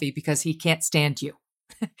of coffee because he can't stand you.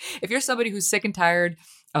 If you're somebody who's sick and tired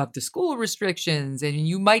of the school restrictions and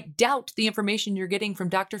you might doubt the information you're getting from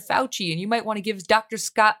Dr. Fauci and you might want to give Dr.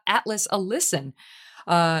 Scott Atlas a listen,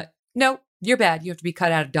 no, you're bad. You have to be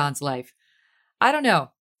cut out of Don's life. I don't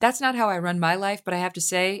know. That's not how I run my life, but I have to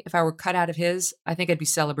say, if I were cut out of his, I think I'd be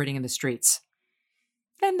celebrating in the streets.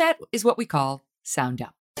 And that is what we call Sound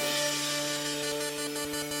Up.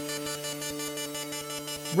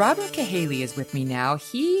 Robert Cahaly is with me now.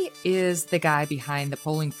 He is the guy behind the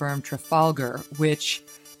polling firm Trafalgar, which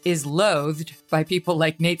is loathed by people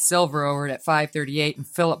like Nate Silver over at 538 and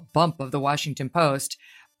Philip Bump of the Washington Post,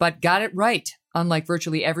 but got it right, unlike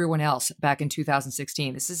virtually everyone else back in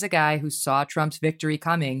 2016. This is a guy who saw Trump's victory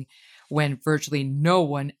coming when virtually no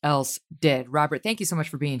one else did. Robert, thank you so much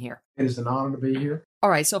for being here. It is an honor to be here. All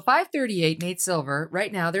right, so 538, Nate Silver,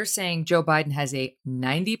 right now they're saying Joe Biden has a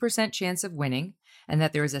 90% chance of winning and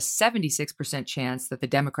that there is a 76% chance that the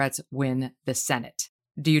Democrats win the Senate.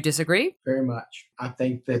 Do you disagree? Very much. I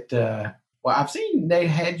think that, I've seen Nate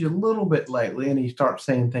hedge a little bit lately, and he starts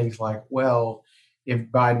saying things like, well, if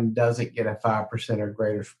Biden doesn't get a 5% or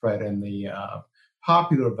greater spread in the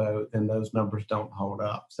popular vote, then those numbers don't hold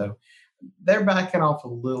up. So they're backing off a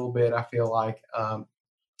little bit, I feel like.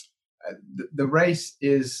 The race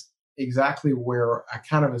is exactly where I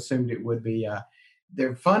kind of assumed it would be.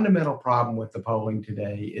 The fundamental problem with the polling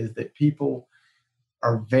today is that people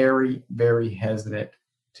are very, very hesitant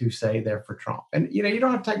to say they're for Trump. And, you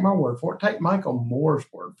don't have to take my word for it. Take Michael Moore's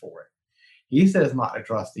word for it. He says not to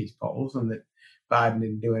trust these polls and that Biden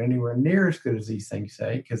didn't do it anywhere near as good as these things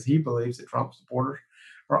say, because he believes that Trump supporters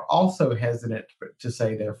are also hesitant to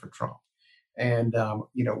say they're for Trump. And,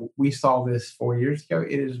 we saw this 4 years ago.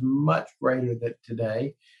 It is much greater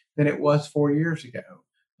today than it was 4 years ago.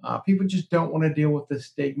 People just don't want to deal with the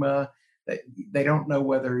stigma. They don't know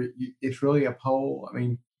whether it's really a poll. I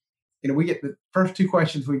mean, we get the first two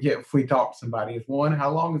questions we get if we talk to somebody is, one,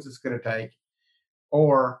 how long is this going to take?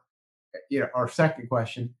 Or, our second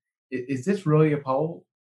question, is this really a poll?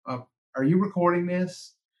 Are you recording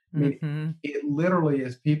this? I mean, it literally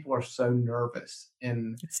is. People are so nervous,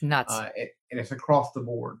 and it's nuts, and it's across the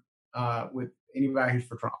board with anybody who's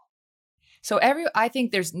for Trump. So I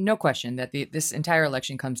think there's no question that this entire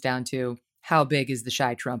election comes down to how big is the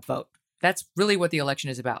shy Trump vote. That's really what the election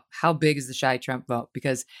is about. How big is the shy Trump vote?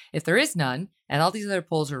 Because if there is none, and all these other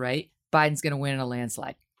polls are right, Biden's going to win in a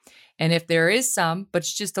landslide. And if there is some, but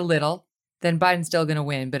it's just a little, then Biden's still going to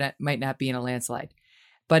win, but it might not be in a landslide.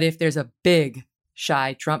 But if there's a big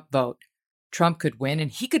shy Trump vote, Trump could win,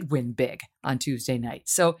 and he could win big on Tuesday night.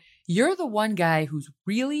 So you're the one guy who's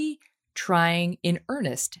really trying in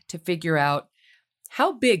earnest to figure out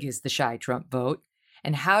how big is the shy Trump vote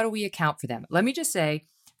and how do we account for them. Let me just say,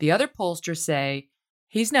 the other pollsters say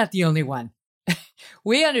he's not the only one.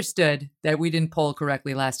 We understood that we didn't poll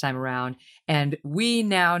correctly last time around, and we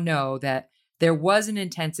now know that there was an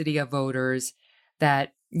intensity of voters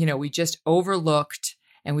that, we just overlooked,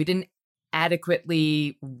 and we didn't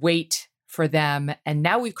adequately wait for them. And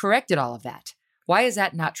now we've corrected all of that. Why is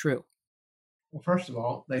that not true? Well, first of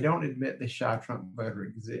all, they don't admit the shy Trump voter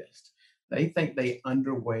exists. They think they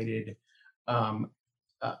underweighted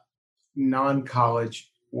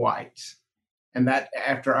non-college whites, and that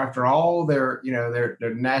after all their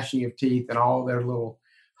their gnashing of teeth and all their little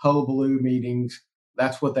hullabaloo meetings,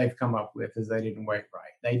 that's what they've come up with, is they didn't weight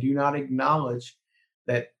right. They do not acknowledge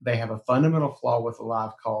that they have a fundamental flaw with the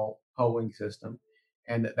live call polling system,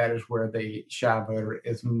 and that is where the shy voter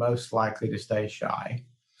is most likely to stay shy.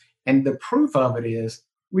 And the proof of it is,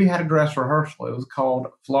 we had a dress rehearsal. It was called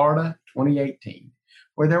Florida 2018,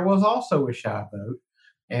 where there was also a shy vote,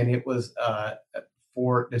 and it was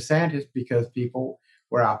for DeSantis because people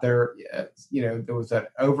were out there. There was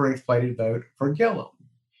that overinflated vote for Gillum,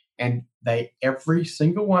 and every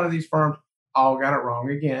single one of these firms all got it wrong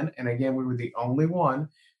again. And again, we were the only one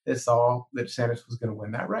that saw that DeSantis was going to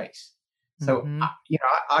win that race. So,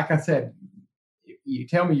 like I said, you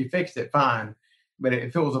tell me you fixed it, fine. But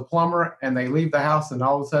if it was a plumber and they leave the house and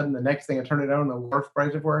all of a sudden the next thing I turn it on, the worst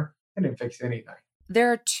praise it were, it didn't fix anything.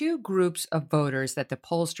 There are two groups of voters that the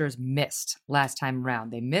pollsters missed last time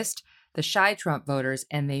around. They missed the shy Trump voters,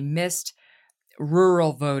 and they missed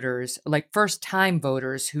rural voters, like first-time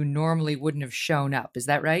voters who normally wouldn't have shown up. Is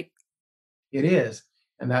that right? It is.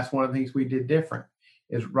 And that's one of the things we did different,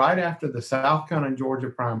 is right after the South Carolina and Georgia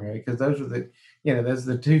primary, because those are those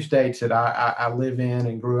are the two states that I live in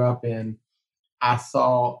and grew up in. I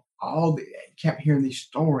kept hearing these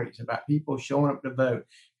stories about people showing up to vote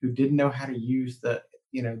who didn't know how to use the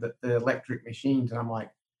electric machines. And I'm like,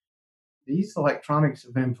 these electronics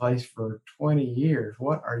have been in place for 20 years.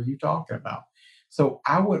 What are you talking about? So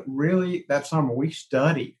I went that summer, we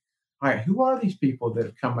studied, all right, who are these people that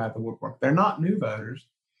have come out of the woodwork? They're not new voters.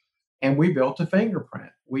 And we built a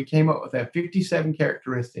fingerprint. We came up with 57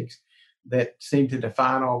 characteristics that seemed to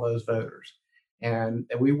define all those voters. And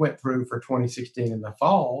we went through for 2016 in the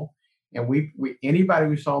fall, and we anybody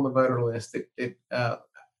we saw on the voter list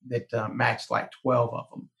that matched like 12 of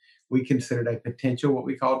them, we considered a potential what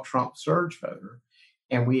we called Trump surge voter,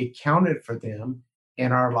 and we accounted for them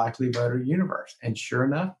in our likely voter universe. And sure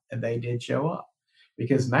enough, they did show up,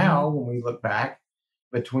 because now when we look back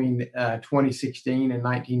between 2016 and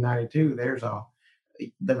 1992,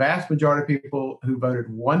 the vast majority of people who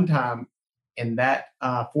voted one time in that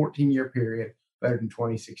 14-year period voted in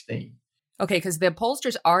 2016. Okay, because the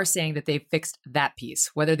pollsters are saying that they fixed that piece.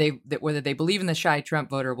 Whether they believe in the shy Trump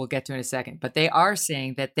voter, we'll get to in a second. But they are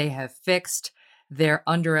saying that they have fixed their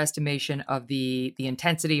underestimation of the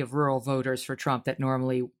intensity of rural voters for Trump that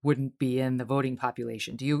normally wouldn't be in the voting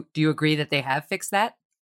population. Do you agree that they have fixed that?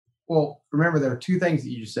 Well, remember, there are two things that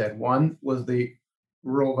you just said. One was the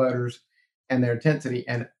rural voters and their intensity,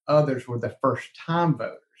 and others were the first-time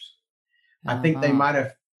voters. I think they might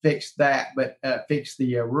have fixed that, but fixed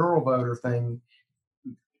the rural voter thing,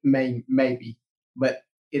 maybe. But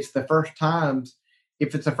it's the first times.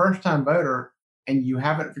 If it's a first-time voter and you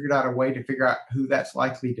haven't figured out a way to figure out who that's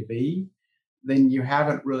likely to be, then you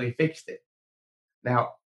haven't really fixed it.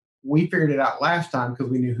 Now, we figured it out last time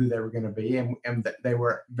because we knew who they were going to be, and they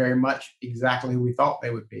were very much exactly who we thought they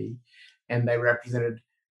would be, and they represented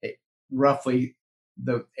roughly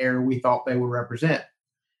the area we thought they would represent.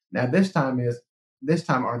 Now this time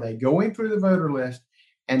are they going through the voter list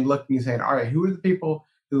and looking and saying, all right, who are the people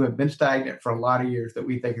who have been stagnant for a lot of years that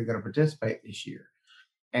we think are going to participate this year?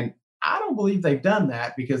 And I don't believe they've done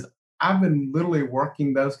that, because I've been literally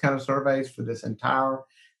working those kind of surveys for this entire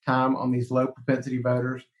time on these low propensity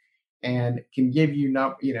voters, and can give you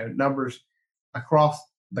numbers across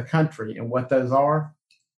the country and what those are.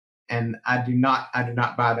 And I do not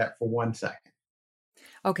buy that for 1 second.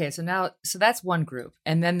 Okay, so that's one group.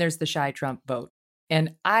 And then there's the shy Trump vote.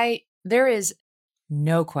 And there is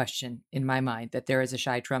no question in my mind that there is a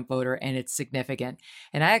shy Trump voter, and it's significant.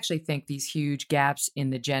 And I actually think these huge gaps in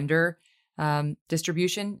the gender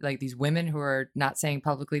distribution, like these women who are not saying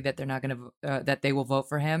publicly that they're not going to, that they will vote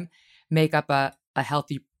for him, make up a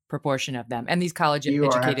healthy proportion of them. And these college You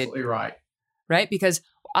educated, are absolutely right. Right? Because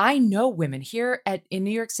I know women here in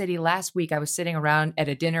New York City. Last week, I was sitting around at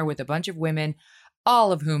a dinner with a bunch of women,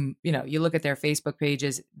 all of whom, you look at their Facebook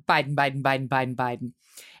pages, Biden, Biden, Biden, Biden, Biden.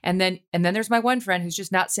 And then there's my one friend who's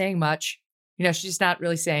just not saying much. She's just not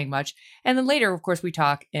really saying much. And then later, of course, we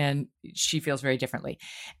talk and she feels very differently.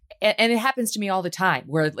 And it happens to me all the time,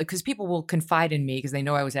 where, because people will confide in me because they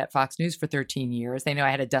know I was at Fox News for 13 years. They know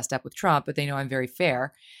I had to dust up with Trump, but they know I'm very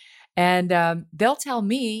fair. And they'll tell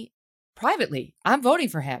me privately, I'm voting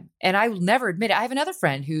for him. And I will never admit it. I have another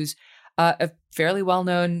friend who's a fairly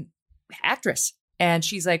well-known actress. And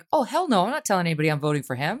she's like, oh, hell no, I'm not telling anybody I'm voting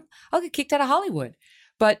for him. I'll get kicked out of Hollywood.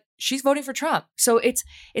 But she's voting for Trump. So it's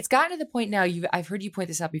gotten to the point now, I've heard you point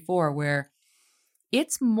this out before, where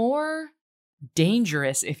it's more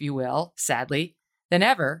dangerous, if you will, sadly, than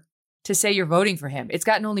ever to say you're voting for him. It's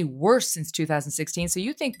gotten only worse since 2016. So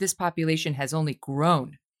you think this population has only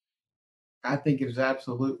grown? I think it has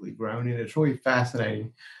absolutely grown, and it's really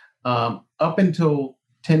fascinating. Up until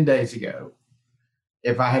 10 days ago,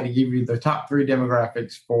 if I had to give you the top 3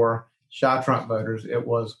 demographics for shy Trump voters, it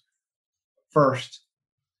was first,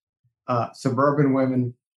 suburban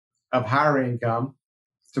women of higher income,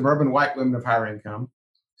 suburban white women of higher income.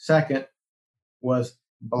 Second was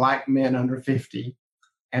Black men under 50.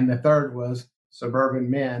 And the third was suburban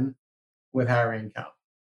men with higher income.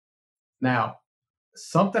 Now,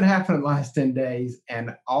 something happened in the last 10 days,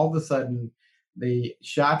 and all of a sudden, the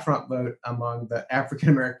shy Trump vote among the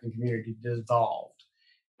African-American community dissolved.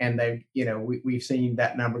 And we've seen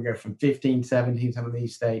that number go from 15, 17, some of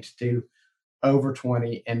these states, to over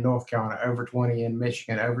 20 in North Carolina, over 20 in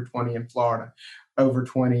Michigan, over 20 in Florida, over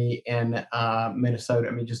 20 in Minnesota.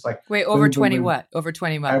 I mean, just like... Wait, over 20 what? Over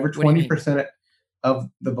 20 what? Over 20% of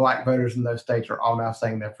the Black voters in those states are all now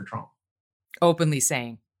saying they're for Trump. Openly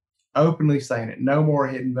saying it. No more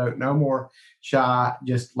hidden vote, no more shy.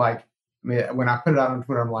 Just like, when I put it out on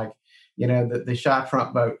Twitter, I'm like, the shy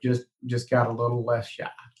Trump vote just got a little less shy.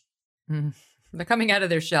 They're coming out of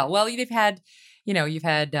their shell. Well, you've had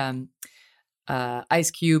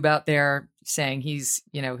Ice Cube out there saying he's,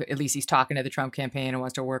 at least he's talking to the Trump campaign and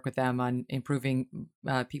wants to work with them on improving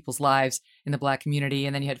people's lives in the Black community.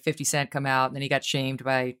 And then you had 50 Cent come out, and then he got shamed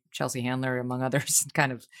by Chelsea Handler, among others, and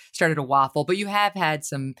kind of started a waffle. But you have had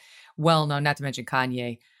some well-known, not to mention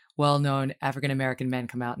Kanye, well-known African-American men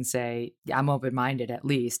come out and say, yeah, I'm open-minded at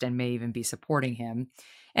least, and may even be supporting him.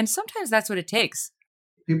 And sometimes that's what it takes.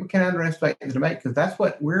 People can underestimate the debate, because that's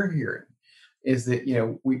what we're hearing, is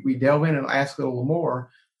that, we delve in and ask a little more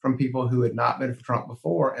from people who had not been for Trump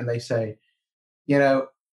before. And they say, I'd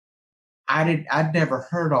never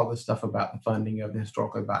heard all this stuff about the funding of the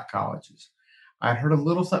historically Black colleges. I'd heard a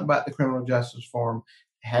little something about the criminal justice reform,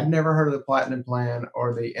 had never heard of the Platinum Plan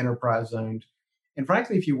or the enterprise zones. And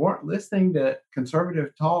frankly, if you weren't listening to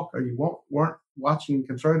conservative talk, or you weren't watching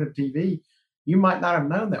conservative TV, you might not have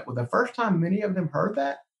known that. Well, the first time many of them heard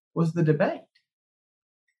that was the debate.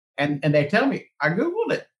 And they tell me, I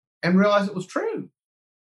Googled it and realized it was true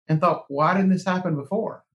and thought, why didn't this happen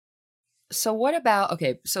before? So what about,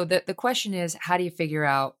 okay, so the question is, how do you figure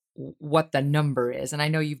out what the number is? And I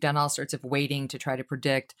know you've done all sorts of weighting to try to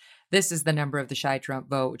predict this is the number of the shy Trump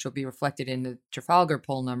vote, which will be reflected in the Trafalgar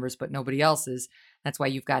poll numbers, but nobody else's. That's why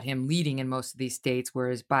you've got him leading in most of these states,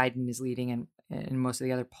 whereas Biden is leading in most of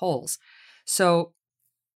the other polls. So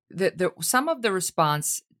some of the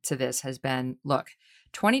response to this has been, look,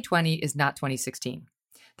 2020 is not 2016.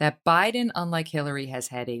 That Biden, unlike Hillary, has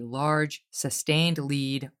had a large, sustained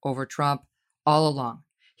lead over Trump all along.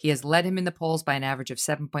 He has led him in the polls by an average of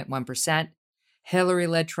 7.1%. Hillary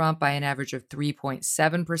led Trump by an average of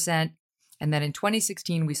 3.7%. And then in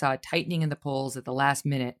 2016, we saw a tightening in the polls at the last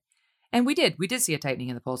minute. And we did see a tightening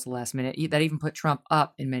in the polls at the last minute that even put Trump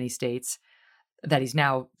up in many states that he's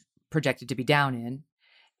now projected to be down in.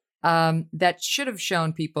 that should have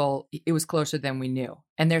shown people it was closer than we knew.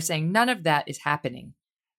 And they're saying none of that is happening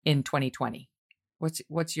in 2020.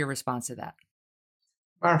 What's your response to that?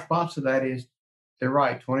 My response to that is they're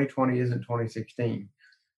right. 2020 isn't 2016.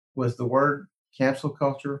 Was the word cancel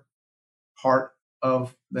culture part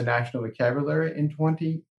of the national vocabulary in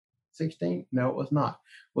 2016? No, it was not.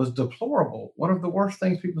 Was deplorable one of the worst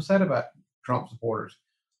things people said about Trump supporters?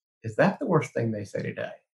 Is that the worst thing they say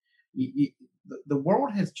today? The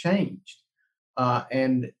world has changed,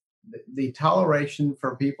 and the toleration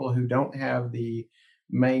for people who don't have the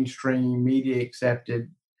mainstream media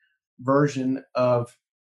accepted version of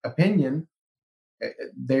opinion,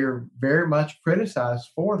 they're very much criticized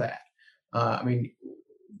for that. I mean,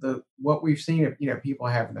 what we've seen of people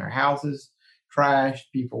having their houses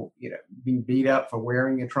trashed, people being beat up for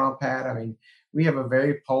wearing a Trump hat. I mean, we have a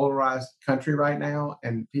very polarized country right now,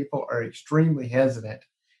 and people are extremely hesitant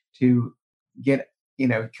to get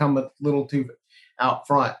come a little too out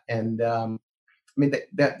front. And I mean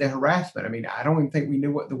the harassment. I mean, I don't even think we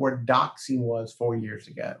knew what the word doxing was 4 years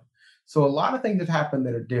ago. So a lot of things have happened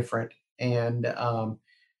that are different, and I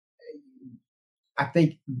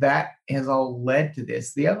think that has all led to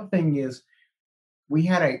this. The other thing is we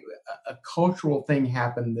had a cultural thing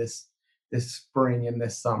happen this spring and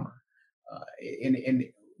this summer, and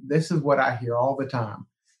this is what I hear all the time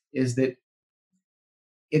is that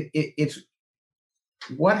it's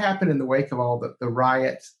what happened in the wake of all the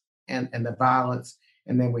riots and the violence,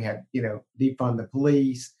 and then we had defund the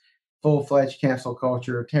police, full-fledged cancel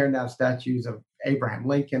culture, tearing down statues of Abraham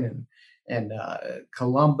Lincoln and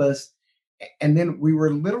Columbus. And then we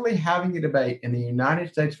were literally having a debate in the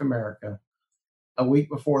United States of America a week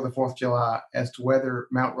before the 4th of July as to whether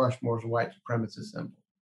Mount Rushmore is a white supremacist symbol.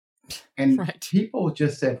 And Right. people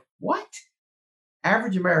just said, what?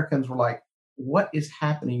 Average Americans were like, what is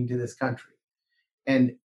happening to this country?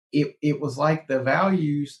 And it was like the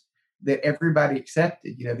values that everybody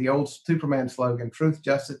accepted, the old Superman slogan, truth,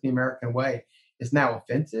 justice, the American way, is now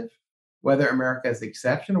offensive. Whether America is the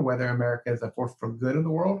exception or whether America is a force for good in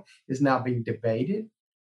the world is now being debated.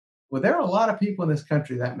 Well, there are a lot of people in this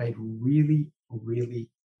country that made really,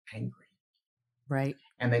 really angry. Right.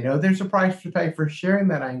 And they know there's a price to pay for sharing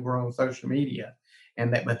that anger on social media.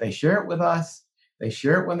 But they share it with us. They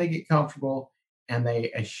share it when they get comfortable, and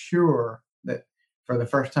they assure that for the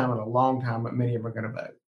first time in a long time, many of them are going to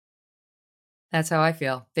vote. That's how I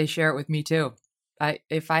feel. They share it with me too.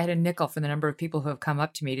 If I had a nickel for the number of people who have come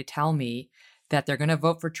up to me to tell me that they're going to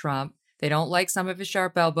vote for Trump, they don't like some of his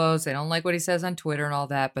sharp elbows, they don't like what he says on Twitter and all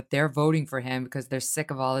that, but they're voting for him because they're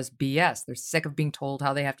sick of all this BS. They're sick of being told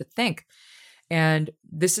how they have to think. And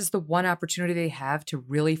this is the one opportunity they have to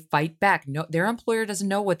really fight back. No, their employer doesn't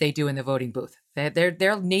know what they do in the voting booth.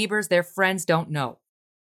 Their neighbors, their friends don't know.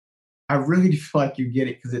 I really feel like you get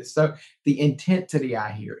it because it's the intensity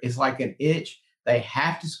I hear is like an itch they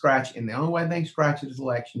have to scratch, and the only way they scratch it is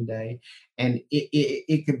election day. And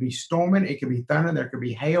it could be storming, it could be thunder, there could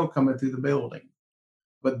be hail coming through the building,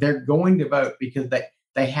 but they're going to vote because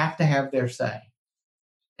they have to have their say.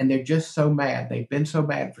 And they're just so mad. They've been so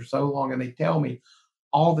mad for so long, and they tell me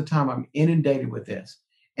all the time, I'm inundated with this.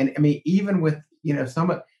 And I mean, even with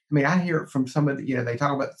I hear it from some of the, they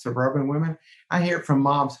talk about the suburban women. I hear it from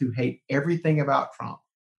moms who hate everything about Trump,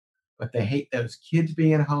 but they hate those kids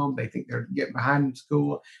being home. They think they're getting behind in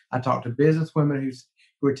school. I talk to business women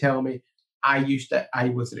who are telling me, I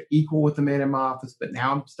was equal with the men in my office, but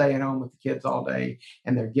now I'm staying home with the kids all day,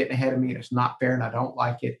 and they're getting ahead of me, and it's not fair, and I don't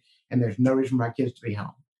like it, and there's no reason for my kids to be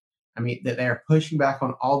home. I mean, that they're pushing back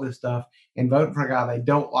on all this stuff and voting for a guy they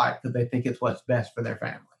don't like because they think it's what's best for their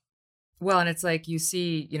family. Well, and it's like you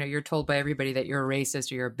see, you're told by everybody that you're a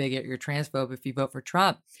racist or you're a bigot, you're a transphobe if you vote for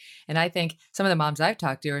Trump. And I think some of the moms I've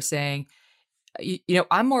talked to are saying,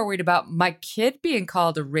 I'm more worried about my kid being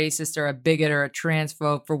called a racist or a bigot or a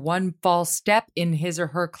transphobe for one false step in his or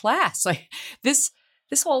her class. Like this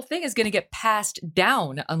whole thing is going to get passed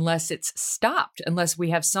down unless it's stopped, unless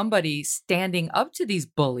we have somebody standing up to these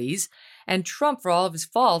bullies. And Trump, for all of his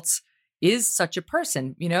faults, is such a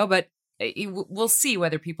person, but we'll see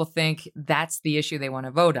whether people think that's the issue they want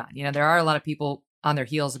to vote on. There are a lot of people on their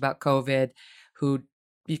heels about COVID who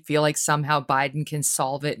feel like somehow Biden can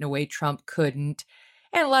solve it in a way Trump couldn't.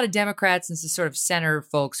 And a lot of Democrats and sort of center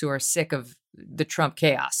folks who are sick of the Trump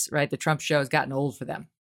chaos, right? The Trump show has gotten old for them.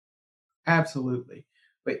 Absolutely.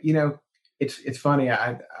 But, it's funny.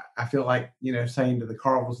 I feel like, saying to the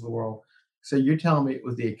Carvels of the world, so you're telling me it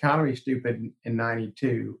was the economy stupid in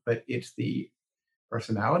 92, but it's the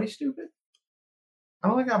personality stupid? I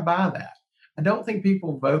don't think I buy that. I don't think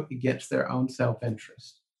people vote against their own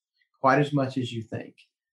self-interest quite as much as you think.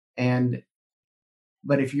 And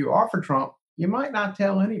But if you are for Trump, you might not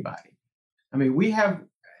tell anybody. I mean, we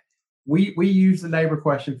used the neighbor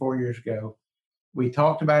question 4 years ago. We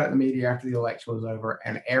talked about it in the media after the election was over,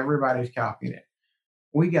 and everybody's copying it.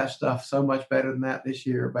 We got stuff so much better than that this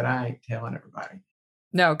year, but I ain't telling everybody.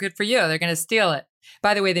 No, good for you. They're going to steal it.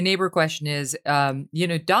 By the way, the neighbor question is,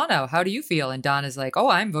 Donna, how do you feel? And Donna's like, oh,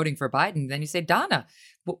 I'm voting for Biden. Then you say, Donna,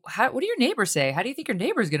 what do your neighbors say? How do you think your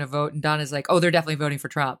neighbor's going to vote? And Donna's like, oh, they're definitely voting for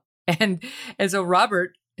Trump. And so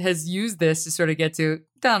Robert has used this to sort of get to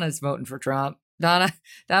Donna's voting for Trump. Donna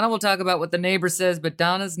will talk about what the neighbor says, but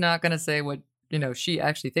Donna's not going to say what, she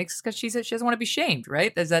actually thinks because she doesn't want to be shamed,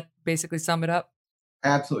 right? Does that basically sum it up?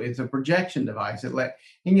 Absolutely. It's a projection device.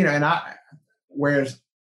 Whereas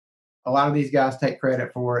a lot of these guys take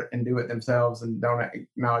credit for it and do it themselves and don't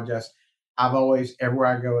acknowledge us. I've always, everywhere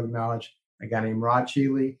I go, acknowledge a guy named Rod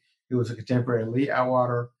Shealy, who was a contemporary of Lee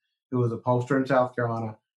Atwater, who was a pollster in South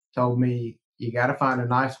Carolina, told me, you got to find a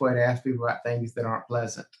nice way to ask people about things that aren't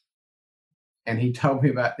pleasant. And he told me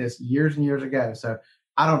about this years and years ago. So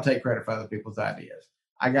I don't take credit for other people's ideas.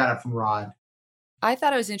 I got it from Rod. I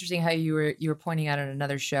thought it was interesting how you were pointing out on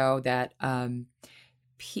another show that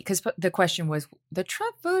because the question was, the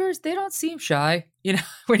Trump voters, they don't seem shy,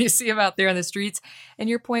 when you see them out there on the streets. And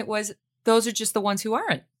your point was, those are just the ones who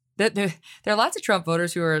aren't. There are lots of Trump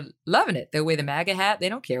voters who are loving it. They wear the MAGA hat. They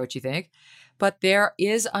don't care what you think. But there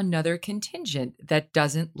is another contingent that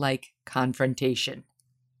doesn't like confrontation.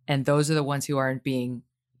 And those are the ones who aren't being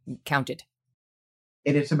counted.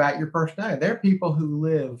 And it's about your personality. There are people who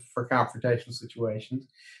live for confrontational situations,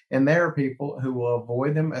 and there are people who will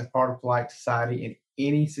avoid them as part of polite society in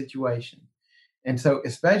any situation. And so,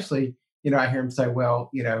 especially, I hear them say, well,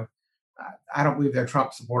 I don't believe they're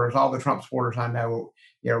Trump supporters. All the Trump supporters I know,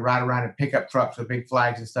 ride around in pickup trucks with big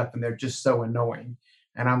flags and stuff, and they're just so annoying.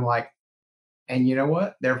 And I'm like, and you know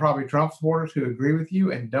what? They're probably Trump supporters who agree with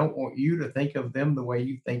you and don't want you to think of them the way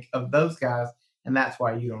you think of those guys. And that's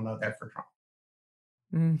why you don't know they're for Trump.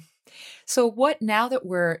 So what, now that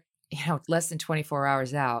we're, less than 24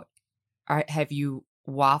 hours out, have you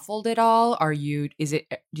waffled at all? Do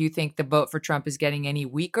you think the vote for Trump is getting any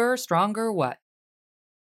weaker, stronger? What?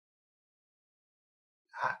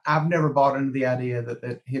 I've never bought into the idea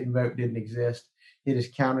that hidden vote didn't exist. It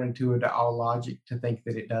is counterintuitive to all logic to think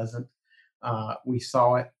that it doesn't. We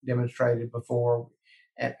saw it demonstrated before.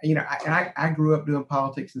 And, I grew up doing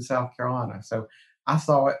politics in South Carolina. So I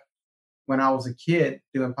saw it when I was a kid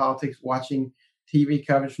doing politics, watching TV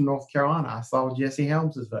coverage from North Carolina. I saw Jesse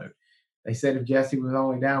Helms' vote. They said if Jesse was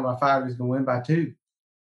only down by 5, he was going to win by 2.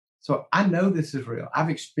 So I know this is real.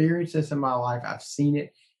 I've experienced this in my life. I've seen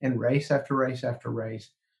it in race after race after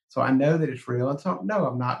race. So I know that it's real. And so, no,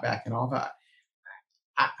 I'm not backing off.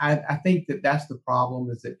 I think that's the problem,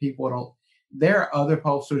 is that people don't. There are other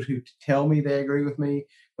pollsters who tell me they agree with me,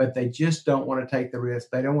 but they just don't want to take the risk.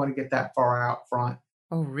 They don't want to get that far out front.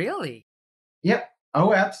 Oh, really? Yep.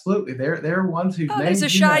 Oh, absolutely. There are ones who. There's a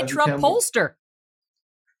shy Trump pollster.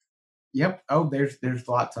 Yep. Oh, there's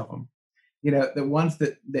lots of them. The ones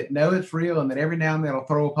that know it's real, and that every now and then they'll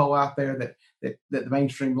throw a poll out there that the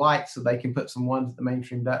mainstream likes, so they can put some ones that the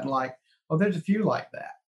mainstream doesn't like. Well, there's a few like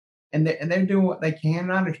that, and they're doing what they can.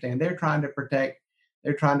 And I understand they're trying to protect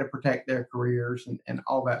their careers and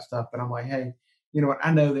all that stuff. But I'm like, hey, you know what?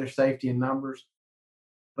 I know there's safety in numbers,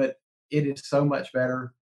 but it is so much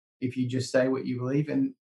better if you just say what you believe.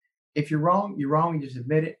 And if you're wrong, you're wrong. You just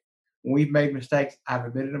admit it. When we've made mistakes, I've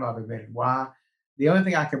admitted them. I've admitted why. The only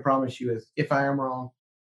thing I can promise you is, if I am wrong,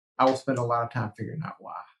 I will spend a lot of time figuring out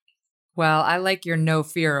why. Well, I like your no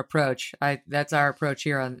fear approach. That's our approach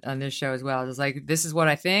here on this show as well. It's like, this is what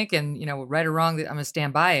I think, and right or wrong, I'm going to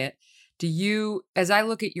stand by it. Do you, as I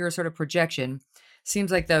look at your sort of projection,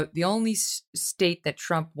 seems like the only state that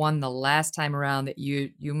Trump won the last time around that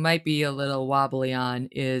you might be a little wobbly on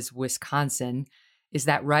is Wisconsin. Is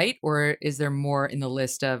that right? Or is there more in the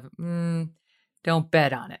list of, don't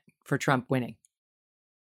bet on it for Trump winning?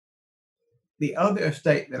 The other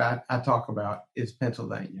state that I talk about is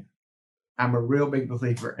Pennsylvania. I'm a real big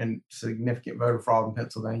believer in significant voter fraud in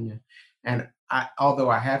Pennsylvania. And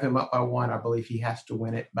although I have him up by 1, I believe he has to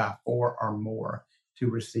win it by 4 or more to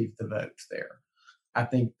receive the votes there. I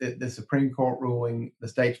think that the Supreme Court ruling, the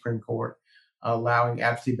state Supreme Court, allowing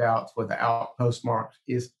absentee ballots without postmarks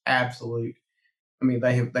is absolute. I mean,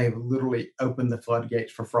 they have literally opened the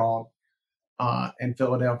floodgates for fraud. And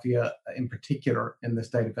Philadelphia, in particular, in the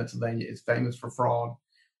state of Pennsylvania, is famous for fraud,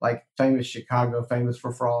 like famous Chicago, famous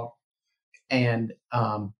for fraud. And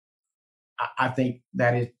I think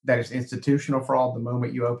that is institutional fraud the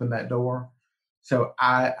moment you open that door. So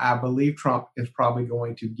I believe Trump is probably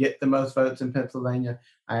going to get the most votes in Pennsylvania.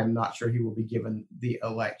 I am not sure he will be given the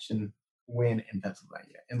election win in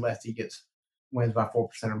Pennsylvania unless he wins by 4%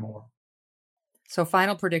 or more. So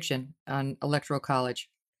final prediction on Electoral College.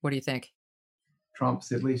 What do you think?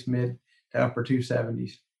 Trump's at least mid to upper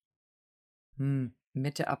 270s.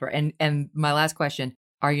 Mid to upper. And my last question,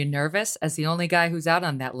 are you nervous? As the only guy who's out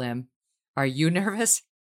on that limb, are you nervous?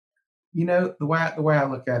 You know, the way I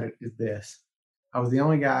look at it is this. I was the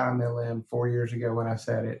only guy on that limb 4 years ago when I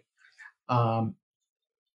said it.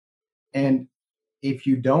 And if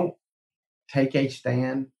you don't take a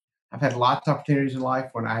stand, I've had lots of opportunities in life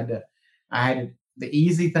when the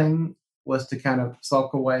easy thing was to kind of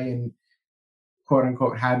sulk away and quote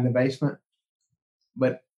unquote hide in the basement.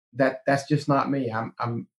 But that's just not me.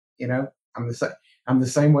 I'm the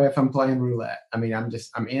same way if I'm playing roulette. I mean,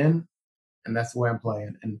 I'm in, and that's the way I'm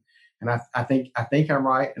playing. And I think I'm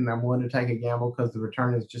right, and I'm willing to take a gamble because the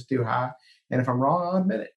return is just too high. And if I'm wrong, I'll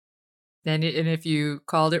admit it. And if you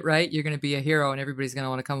called it right, you're going to be a hero, and everybody's going to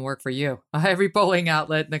want to come work for you. Every polling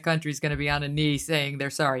outlet in the country is going to be on a knee saying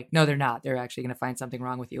they're sorry. No, they're not. They're actually going to find something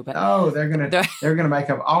wrong with you. But they're going to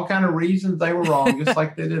make up all kind of reasons they were wrong, just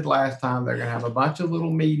like they did last time. They're going to have a bunch of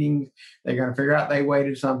little meetings. They're going to figure out they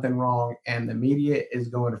weighted something wrong, and the media is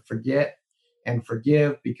going to forget and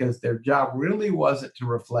forgive because their job really wasn't to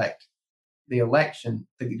reflect the election.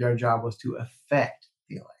 Their job was to affect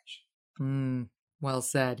the election. Well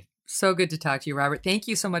said. So good to talk to you, Robert. Thank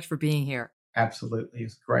you so much for being here. Absolutely.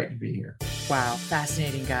 It's great to be here. Wow.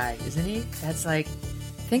 Fascinating guy, isn't he? That's like,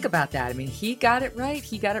 think about that. I mean, he got it right.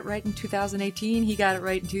 He got it right in 2018. He got it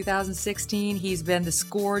right in 2016. He's been the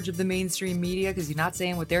scourge of the mainstream media because he's not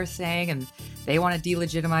saying what they're saying and they want to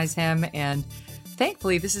delegitimize him. And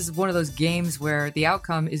thankfully, this is one of those games where the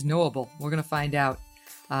outcome is knowable. We're going to find out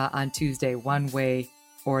on Tuesday, one way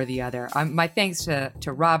or the other. My thanks to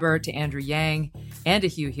Robert, to Andrew Yang, and to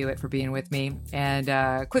Hugh Hewitt for being with me.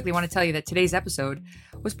 And quickly want to tell you that today's episode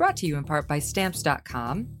was brought to you in part by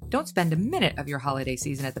Stamps.com. Don't spend a minute of your holiday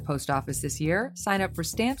season at the post office this year. Sign up for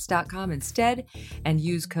Stamps.com instead and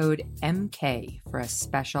use code MK for a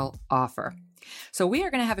special offer. So we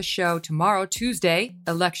are going to have a show tomorrow, Tuesday,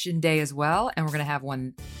 Election Day as well. And we're going to have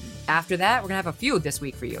one after that. We're going to have a few this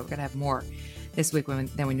week for you. We're going to have more this week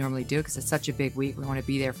than we normally do because it's such a big week. We want to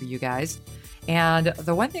be there for you guys. And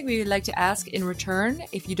the one thing we would like to ask in return,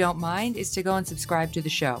 if you don't mind, is to go and subscribe to the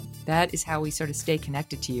show. That is how we sort of stay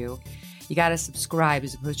connected to you. You got to subscribe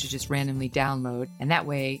as opposed to just randomly download. And that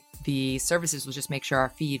way, the services will just make sure our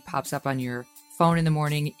feed pops up on your phone in the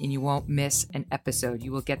morning and you won't miss an episode.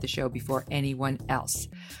 You will get the show before anyone else.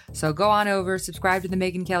 So go on over, subscribe to The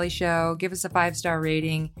Megyn Kelly Show, give us a 5-star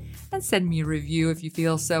rating, and send me a review if you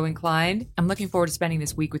feel so inclined. I'm looking forward to spending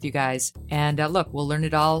this week with you guys. And look, we'll learn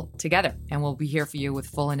it all together, and we'll be here for you with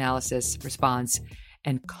full analysis, response,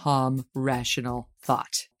 and calm, rational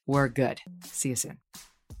thought. We're good. See you soon.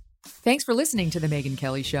 Thanks for listening to The Megyn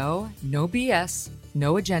Kelly Show. No BS,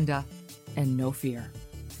 no agenda, and no fear.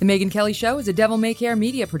 The Megyn Kelly Show is a Devil May Care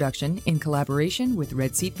media production in collaboration with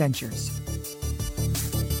Red Seat Ventures.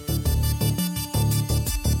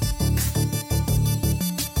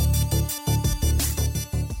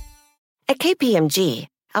 At KPMG,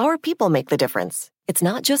 our people make the difference. It's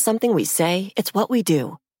not just something we say, it's what we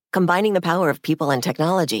do. Combining the power of people and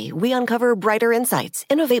technology, we uncover brighter insights,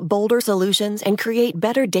 innovate bolder solutions, and create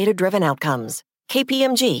better data-driven outcomes.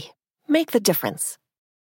 KPMG, make the difference.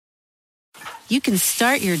 You can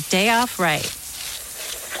start your day off right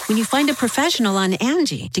when you find a professional on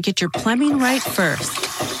Angie to get your plumbing right first.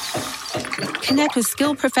 Connect with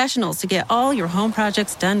skilled professionals to get all your home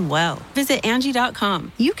projects done well. Visit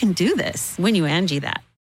Angie.com. You can do this when you Angie that.